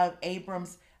two of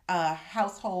Abram's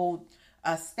household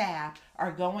staff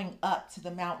are going up to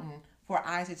the mountain for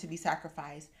Isaac to be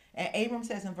sacrificed. And Abram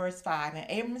says in verse 5,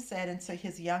 and Abram said unto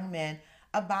his young men,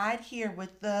 abide here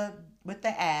with the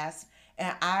ass,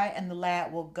 and I and the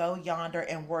lad will go yonder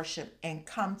and worship and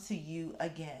come to you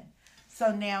again.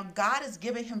 So now God is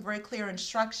giving him very clear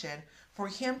instruction for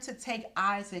him to take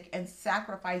Isaac and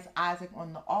sacrifice Isaac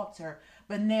on the altar.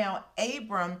 But now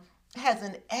Abram has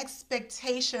an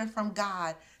expectation from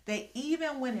God that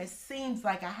even when it seems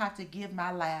like I have to give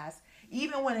my last,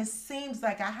 even when it seems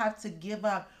like I have to give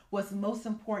up what's most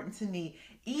important to me,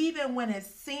 even when it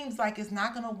seems like it's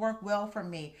not going to work well for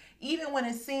me, even when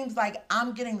it seems like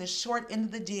I'm getting the short end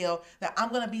of the deal, that I'm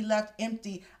going to be left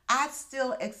empty, I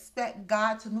still expect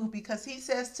God to move, because he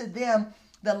says to them,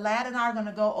 the lad and I are going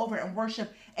to go over and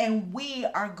worship, and we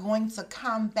are going to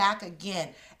come back again.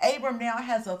 Abram now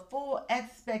has a full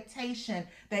expectation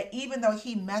that even though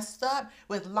he messed up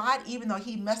with Lot, even though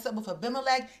he messed up with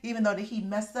Abimelech, even though he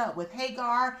messed up with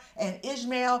Hagar and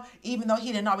Ishmael, even though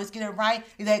he didn't always get it right,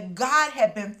 that God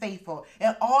had been faithful.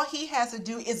 And all he has to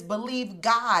do is believe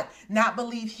God, not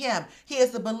believe him. He has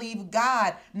to believe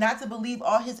God, not to believe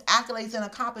all his accolades and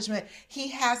accomplishment. He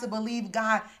has to believe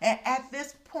God. And at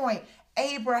this point,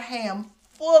 Abraham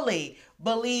fully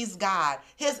believes God.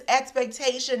 His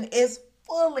expectation is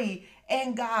fully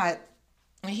in God.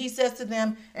 And he says to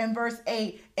them in verse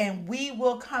 8, and we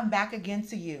will come back again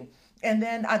to you. And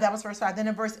then that was verse 5. Then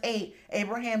in verse 8,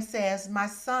 Abraham says, my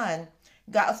son,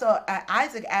 God. So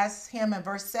Isaac asks him in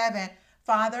verse 7,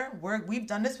 Father, we've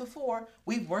done this before.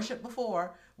 We've worshiped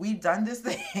before. We've done this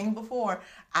thing before.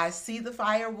 I see the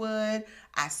firewood.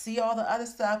 I see all the other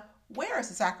stuff. Where is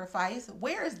the sacrifice?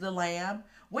 Where is the lamb?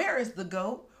 Where is the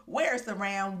goat? Where is the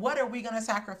ram? What are we going to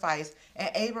sacrifice?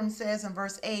 And Abram says in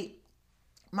verse 8,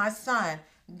 my son,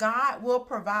 God will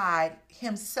provide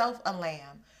himself a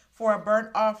lamb for a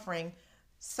burnt offering.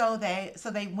 So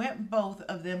they went both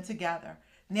of them together.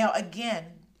 Now again,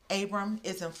 Abram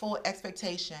is in full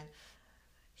expectation.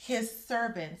 His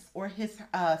servants or his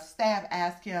staff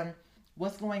ask him,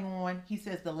 what's going on? He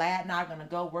says, the lad and I are going to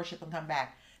go worship and come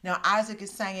back. Now, Isaac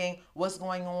is saying, what's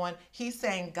going on? He's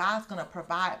saying God's going to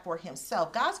provide for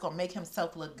himself. God's going to make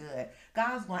himself look good.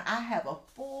 I have a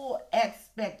full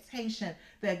expectation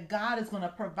that God is going to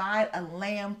provide a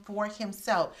lamb for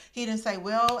himself. He didn't say,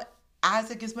 well,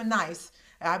 Isaac has been nice.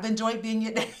 I've enjoyed being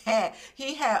your dad.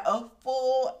 He had a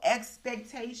full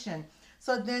expectation.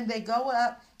 So then they go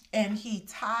up, and he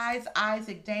ties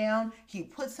Isaac down. He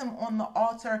puts him on the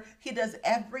altar. He does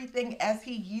everything as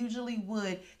he usually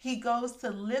would. He goes to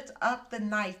lift up the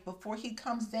knife before he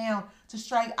comes down to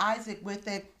strike Isaac with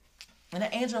it. And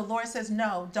the angel of the Lord says,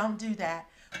 no, don't do that.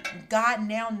 God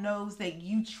now knows that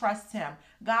you trust him.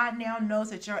 God now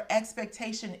knows that your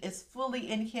expectation is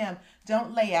fully in him.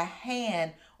 Don't lay a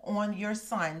hand on your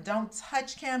son. Don't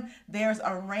touch him. There's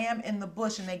a ram in the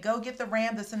bush. And they go get the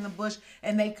ram that's in the bush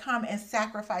and they come and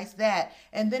sacrifice that.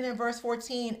 And then in verse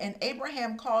 14, and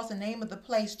Abraham calls the name of the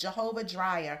place Jehovah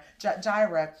Jireh,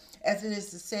 as it is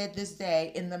said this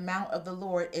day, in the mount of the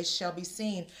Lord it shall be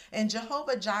seen. And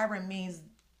Jehovah Jireh means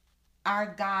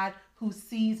our God who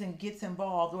sees and gets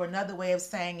involved, or another way of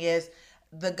saying is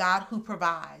the God who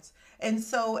provides. And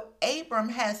so Abram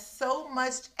has so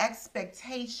much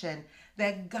expectation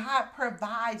that God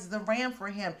provides the ram for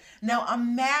him. Now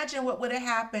imagine what would have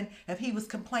happened if he was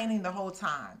complaining the whole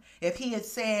time. If he had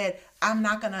said, I'm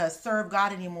not going to serve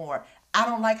God anymore. I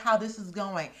don't like how this is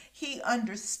going. He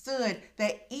understood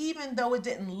that even though it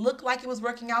didn't look like it was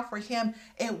working out for him,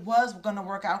 it was going to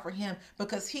work out for him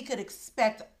because he could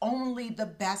expect only the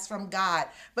best from God.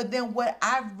 But then what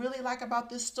I really like about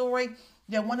this story,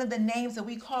 that one of the names that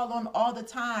we call on all the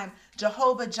time,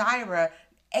 Jehovah Jireh,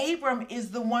 Abram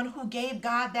is the one who gave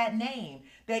God that name.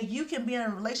 That you can be in a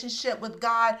relationship with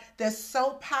God that's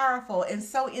so powerful and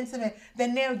so intimate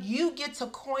that now you get to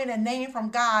coin a name from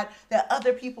God that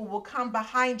other people will come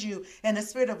behind you in a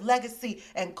spirit of legacy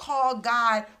and call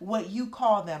God what you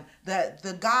call them.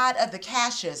 The God of the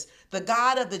Cashes, the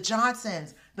God of the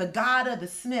Johnsons, the God of the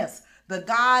Smiths, the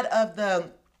God of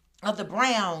the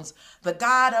Browns, the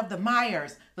God of the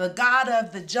Myers, the God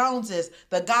of the Joneses,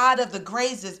 the God of the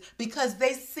Grazes, because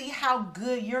they see how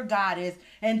good your God is.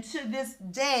 And to this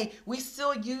day, we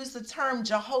still use the term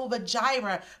Jehovah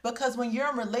Jireh, because when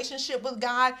you're in relationship with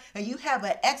God and you have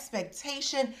an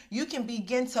expectation, you can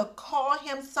begin to call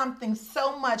him something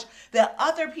so much that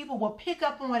other people will pick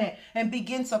up on it and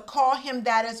begin to call him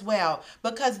that as well,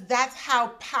 because that's how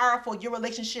powerful your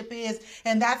relationship is,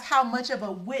 and that's how much of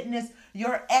a witness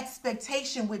your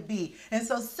expectation would be. And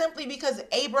so simply because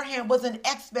Abraham was an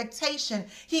expectation,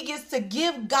 he gets to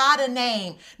give God a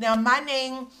name. Now my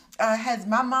name has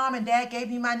my mom and dad gave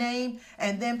me my name,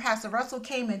 and then Pastor Russell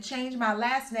came and changed my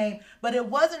last name. But it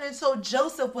wasn't until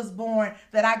Joseph was born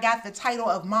that I got the title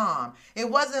of mom. It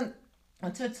wasn't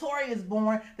until Tori is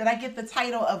born that I get the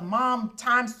title of mom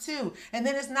times two. And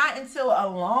then it's not until a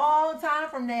long time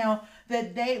from now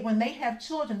that when they have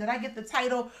children, that I get the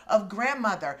title of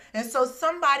grandmother. And so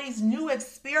somebody's new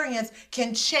experience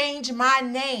can change my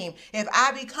name. If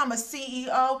I become a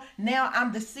CEO, now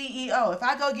I'm the CEO. If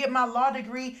I go get my law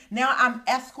degree, now I'm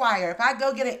Esquire. If I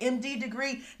go get an MD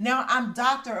degree, now I'm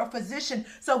doctor or physician.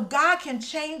 So God can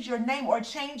change your name or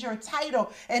change your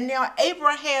title. And now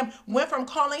Abraham went from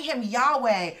calling him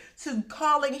Yahweh to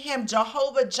calling him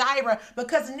Jehovah Jireh,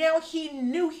 because now he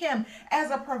knew him as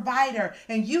a provider.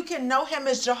 And you can know him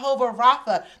as Jehovah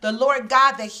Rapha, the Lord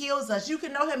God that heals us. You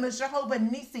can know him as Jehovah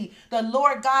Nissi, the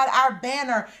Lord God, our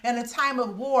banner in a time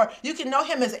of war. You can know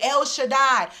him as El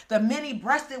Shaddai, the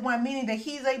many-breasted one, meaning that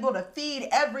he's able to feed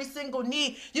every single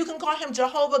need. You can call him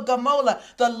Jehovah Gamola,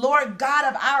 the Lord God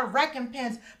of our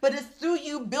recompense. But it's through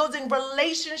you building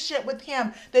relationship with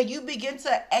him that you begin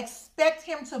to expect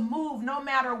him to move no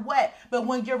matter what. But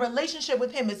when your relationship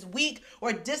with him is weak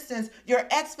or distant, your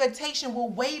expectation will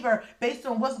waver based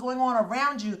on what's going on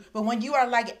around you. But when you are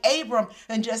like Abram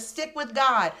and just stick with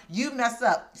God, you mess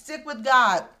up. Stick with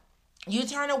God. You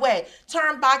turn away,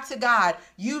 turn back to God,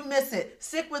 you miss it,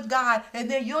 stick with God, and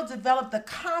then you'll develop the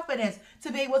confidence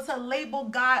to be able to label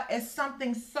God as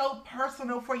something so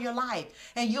personal for your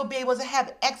life. And you'll be able to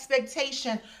have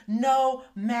expectation no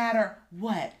matter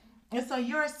what. And so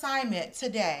your assignment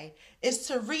today is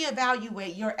to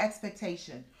reevaluate your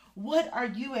expectation. What are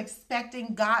you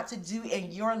expecting God to do in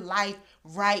your life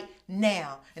right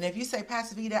now? And if you say,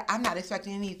 Pastor Vita, I'm not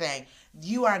expecting anything,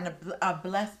 you are in a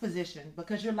blessed position,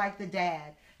 because you're like the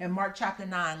dad in Mark chapter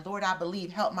 9. Lord, I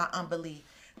believe, help my unbelief.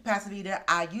 Pastor Vita,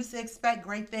 I used to expect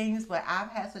great things, but I've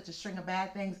had such a string of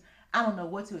bad things. I don't know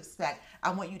what to expect.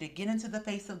 I want you to get into the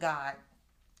face of God.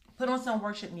 Put on some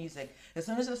worship music. As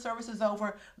soon as the service is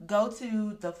over, go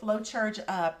to the Flow Church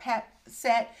pep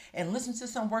set and listen to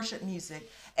some worship music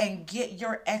and get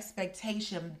your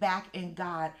expectation back in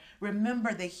God.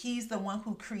 Remember that he's the one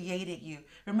who created you.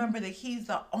 Remember that he's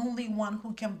the only one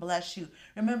who can bless you.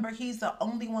 Remember, he's the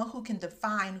only one who can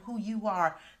define who you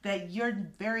are, that your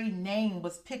very name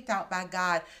was picked out by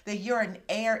God, that you're an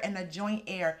heir and a joint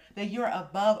heir, that you're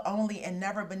above only and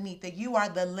never beneath, that you are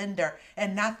the lender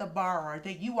and not the borrower,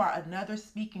 that you are another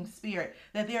speaking spirit,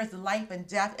 that there's life and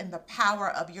death in the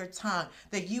power of your tongue,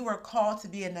 that you are called to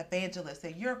be an evangelist,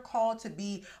 that you're called to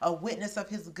be a witness of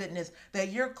his goodness,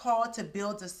 that you're called to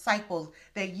build disciples,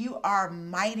 that you are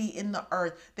mighty in the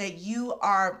earth, that you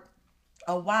are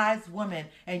a wise woman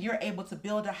and you're able to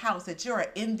build a house, that you're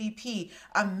an MVP,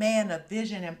 a man of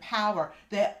vision and power,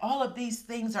 that all of these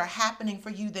things are happening for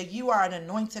you, that you are an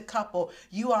anointed couple.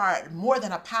 You are more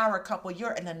than a power couple.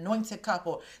 You're an anointed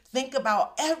couple. Think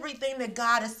about everything that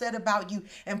God has said about you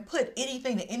and put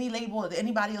anything that any label that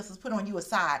anybody else has put on you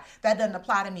aside. That doesn't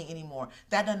apply to me anymore.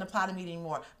 That doesn't apply to me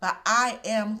anymore. But I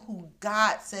am who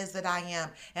God says that I am.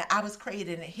 And I was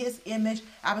created in his image.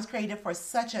 I was created for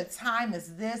such a time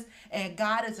as this. And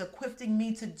God is equipping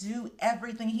me to do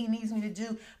everything he needs me to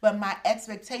do. But my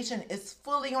expectation is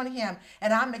fully on him.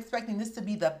 And I'm expecting this to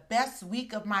be the best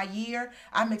week of my year.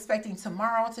 I'm expecting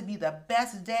tomorrow to be the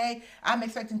best day. I'm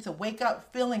expecting to wake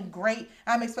up feeling great.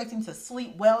 I'm expecting to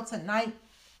sleep well tonight.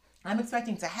 I'm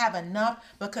expecting to have enough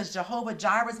because Jehovah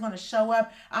Jireh is going to show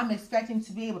up. I'm expecting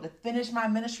to be able to finish my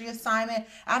ministry assignment.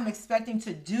 I'm expecting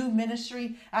to do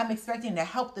ministry. I'm expecting to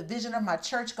help the vision of my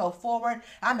church go forward.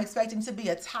 I'm expecting to be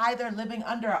a tither living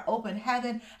under an open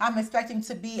heaven. I'm expecting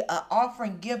to be an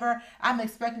offering giver. I'm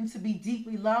expecting to be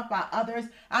deeply loved by others.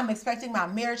 I'm expecting my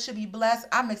marriage to be blessed.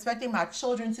 I'm expecting my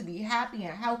children to be happy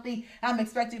and healthy. I'm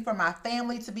expecting for my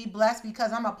family to be blessed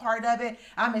because I'm a part of it.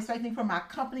 I'm expecting for my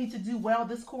company to do well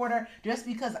this quarter just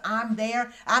because I'm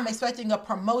there. I'm expecting a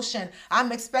promotion.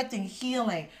 I'm expecting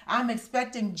healing. I'm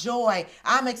expecting joy.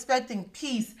 I'm expecting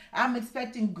peace. I'm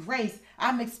expecting grace.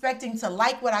 I'm expecting to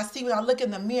like what I see when I look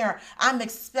in the mirror. I'm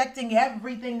expecting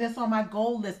everything that's on my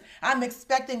goal list. I'm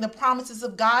expecting the promises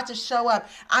of God to show up.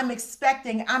 I'm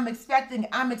expecting. And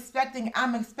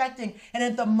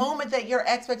at the moment that your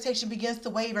expectation begins to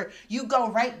waver, you go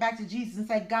right back to Jesus and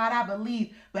say, God, I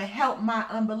believe, but help my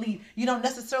unbelief. You don't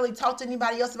necessarily talk to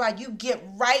anybody else about it. You get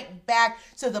right back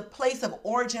to the place of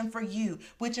origin for you,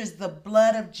 which is the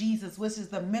blood of Jesus, which is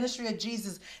the ministry of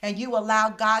Jesus. And you allow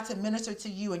God to minister to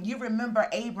you. And you remember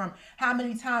Abram, how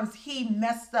many times he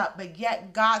messed up, but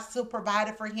yet God still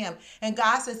provided for him. And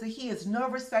God says that he is no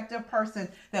respecter of person,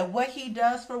 that what he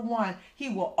does for one, he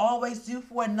will always do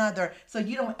for another. So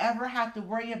you don't ever have to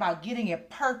worry about getting it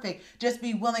perfect. Just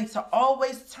be willing to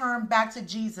always turn back to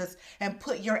Jesus and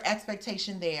put your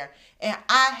expectation there. And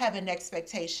I have an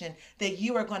expectation that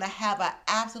you are going to have an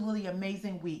absolutely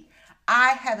amazing week.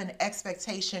 I have an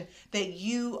expectation that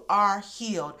you are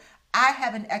healed. I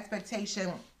have an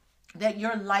expectation that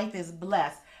your life is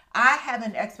blessed. I have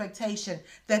an expectation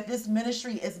that this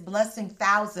ministry is blessing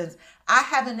thousands. I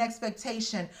have an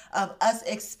expectation of us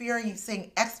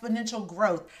experiencing exponential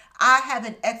growth. I have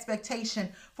an expectation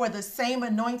for the same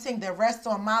anointing that rests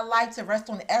on my life to rest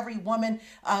on every woman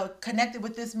connected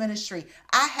with this ministry.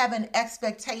 I have an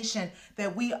expectation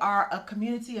that we are a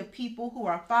community of people who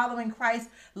are following Christ,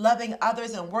 loving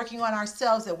others, and working on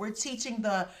ourselves, that we're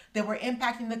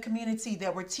impacting the community,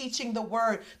 that we're teaching the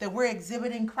word, that we're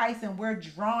exhibiting Christ, and we're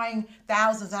drawing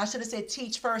thousands. I should have said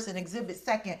teach first and exhibit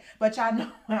second, but y'all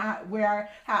know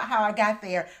how I got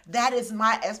there. That is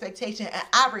my expectation, and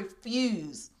I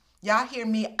refuse. Y'all hear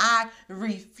me? I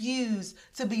refuse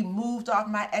to be moved off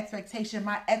my expectation.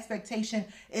 My expectation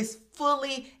is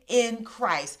fully in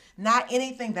Christ. Not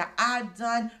anything that I've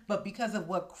done, but because of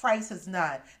what Christ has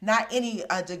done. Not any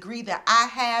degree that I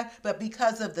have, but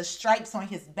because of the stripes on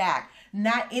his back.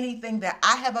 Not anything that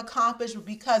I have accomplished, but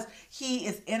because he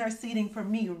is interceding for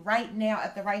me right now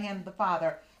at the right hand of the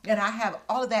Father. And I have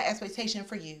all of that expectation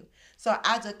for you. So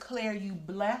I declare you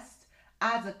blessed.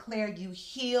 I declare you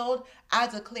healed. I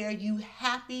declare you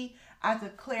happy. I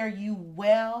declare you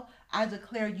well. I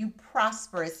declare you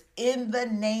prosperous in the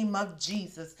name of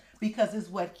Jesus, because it's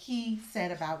what he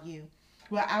said about you.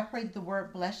 Well, I pray that the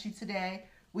word bless you today.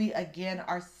 We again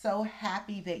are so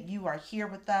happy that you are here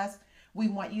with us. We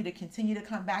want you to continue to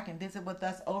come back and visit with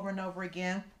us over and over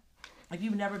again. If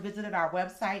you've never visited our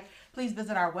website, please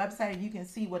visit our website and you can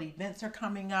see what events are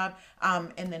coming up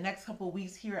in the next couple of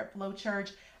weeks here at Flow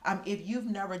Church. If you've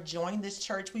never joined this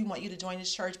church, we want you to join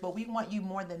this church, but we want you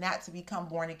more than that to become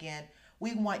born again.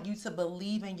 We want you to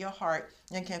believe in your heart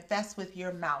and confess with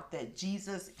your mouth that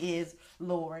Jesus is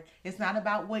Lord. It's not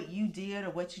about what you did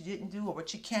or what you didn't do or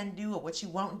what you can do or what you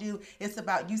won't do. It's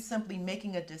about you simply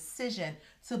making a decision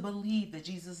to believe that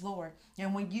Jesus is Lord.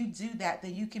 And when you do that,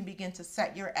 then you can begin to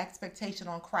set your expectation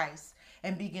on Christ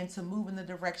and begin to move in the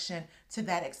direction to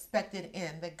that expected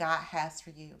end that God has for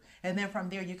you. And then from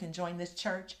there, you can join this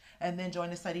church and then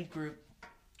join the study group.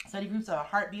 Study groups are a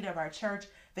heartbeat of our church.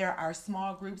 There are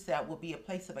small groups that will be a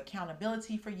place of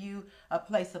accountability for you, a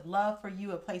place of love for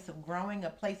you, a place of growing, a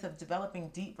place of developing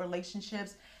deep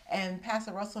relationships. And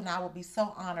Pastor Russell and I will be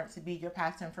so honored to be your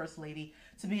pastor and first lady,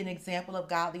 to be an example of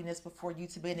godliness before you,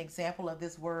 to be an example of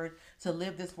this word, to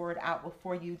live this word out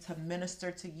before you, to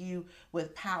minister to you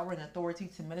with power and authority,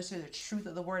 to minister the truth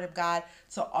of the word of God,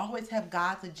 to always have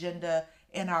God's agenda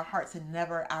in our hearts and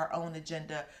never our own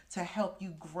agenda, to help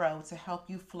you grow, to help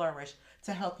you flourish,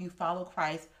 to help you follow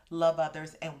Christ, love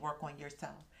others, and work on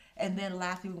yourself. And then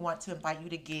lastly, we want to invite you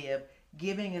to give.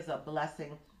 Giving is a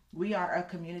blessing. We are a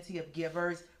community of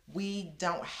givers. We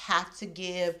don't have to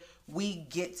give. We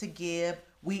get to give.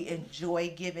 We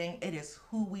enjoy giving. It is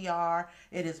who we are.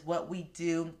 It is what we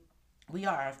do. We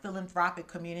are a philanthropic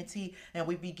community, and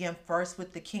we begin first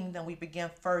with the kingdom. We begin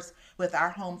first with our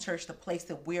home church, the place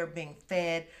that we're being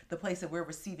fed, the place that we're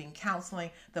receiving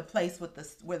counseling, the place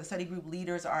with where the study group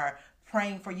leaders are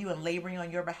praying for you and laboring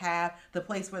on your behalf, the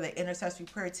place where the intercessory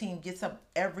prayer team gets up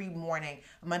every morning,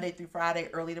 Monday through Friday,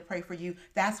 early to pray for you.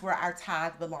 That's where our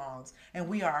tithe belongs. And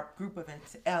we are a group of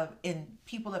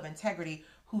people of integrity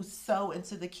who sow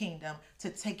into the kingdom to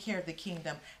take care of the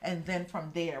kingdom. And then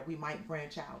from there, we might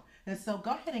branch out. And so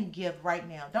go ahead and give right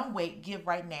now. Don't wait, give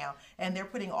right now. And they're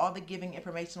putting all the giving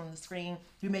information on the screen.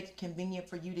 We make it convenient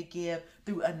for you to give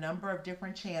through a number of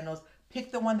different channels.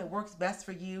 Pick the one that works best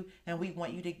for you, and we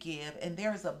want you to give. And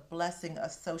there is a blessing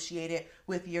associated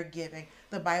with your giving.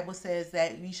 The Bible says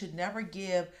that you should never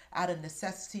give out of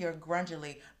necessity or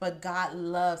grudgingly, but God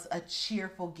loves a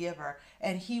cheerful giver,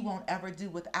 and he won't ever do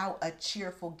without a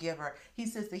cheerful giver. He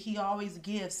says that he always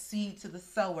gives seed to the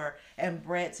sower and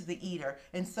bread to the eater.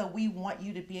 And so we want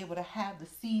you to be able to have the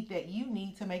seed that you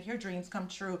need to make your dreams come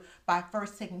true by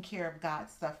first taking care of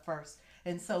God's stuff first.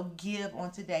 And so give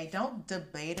on today. Don't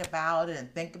debate about it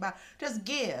and think about it. Just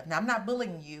give. Now, I'm not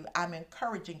bullying you. I'm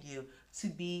encouraging you to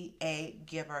be a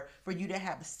giver, for you to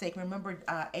have a stake. Remember,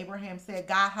 Abraham said,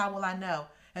 God, how will I know?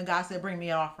 And God said, bring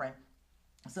me an offering.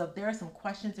 So if there are some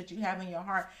questions that you have in your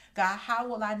heart, God, how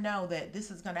will I know that this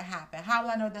is going to happen? How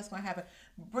will I know that's going to happen?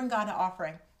 Bring God an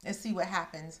offering and see what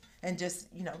happens, and just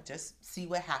see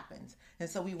what happens. And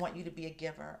so we want you to be a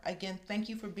giver. Again, thank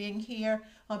you for being here.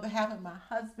 On behalf of my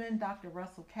husband, Dr.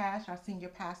 Russell Cash, our senior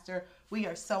pastor, we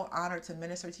are so honored to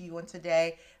minister to you on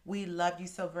today. We love you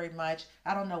so very much.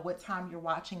 I don't know what time you're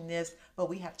watching this, but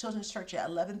we have children's church at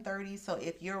 11:30. So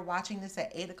if you're watching this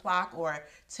at 8 o'clock or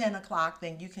 10 o'clock,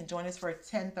 then you can join us for a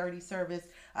 10:30 service.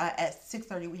 At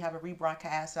 6:30, we have a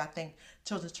rebroadcast. I think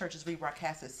children's church is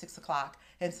rebroadcast at 6 o'clock.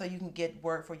 And so you can get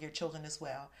word for your children as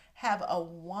well. Have a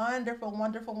wonderful,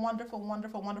 wonderful, wonderful,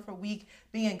 wonderful, wonderful week.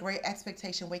 Be in great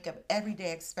expectation. Wake up every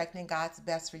day expecting God's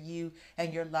best for you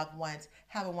and your loved ones.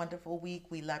 Have a wonderful week.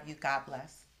 We love you. God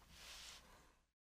bless.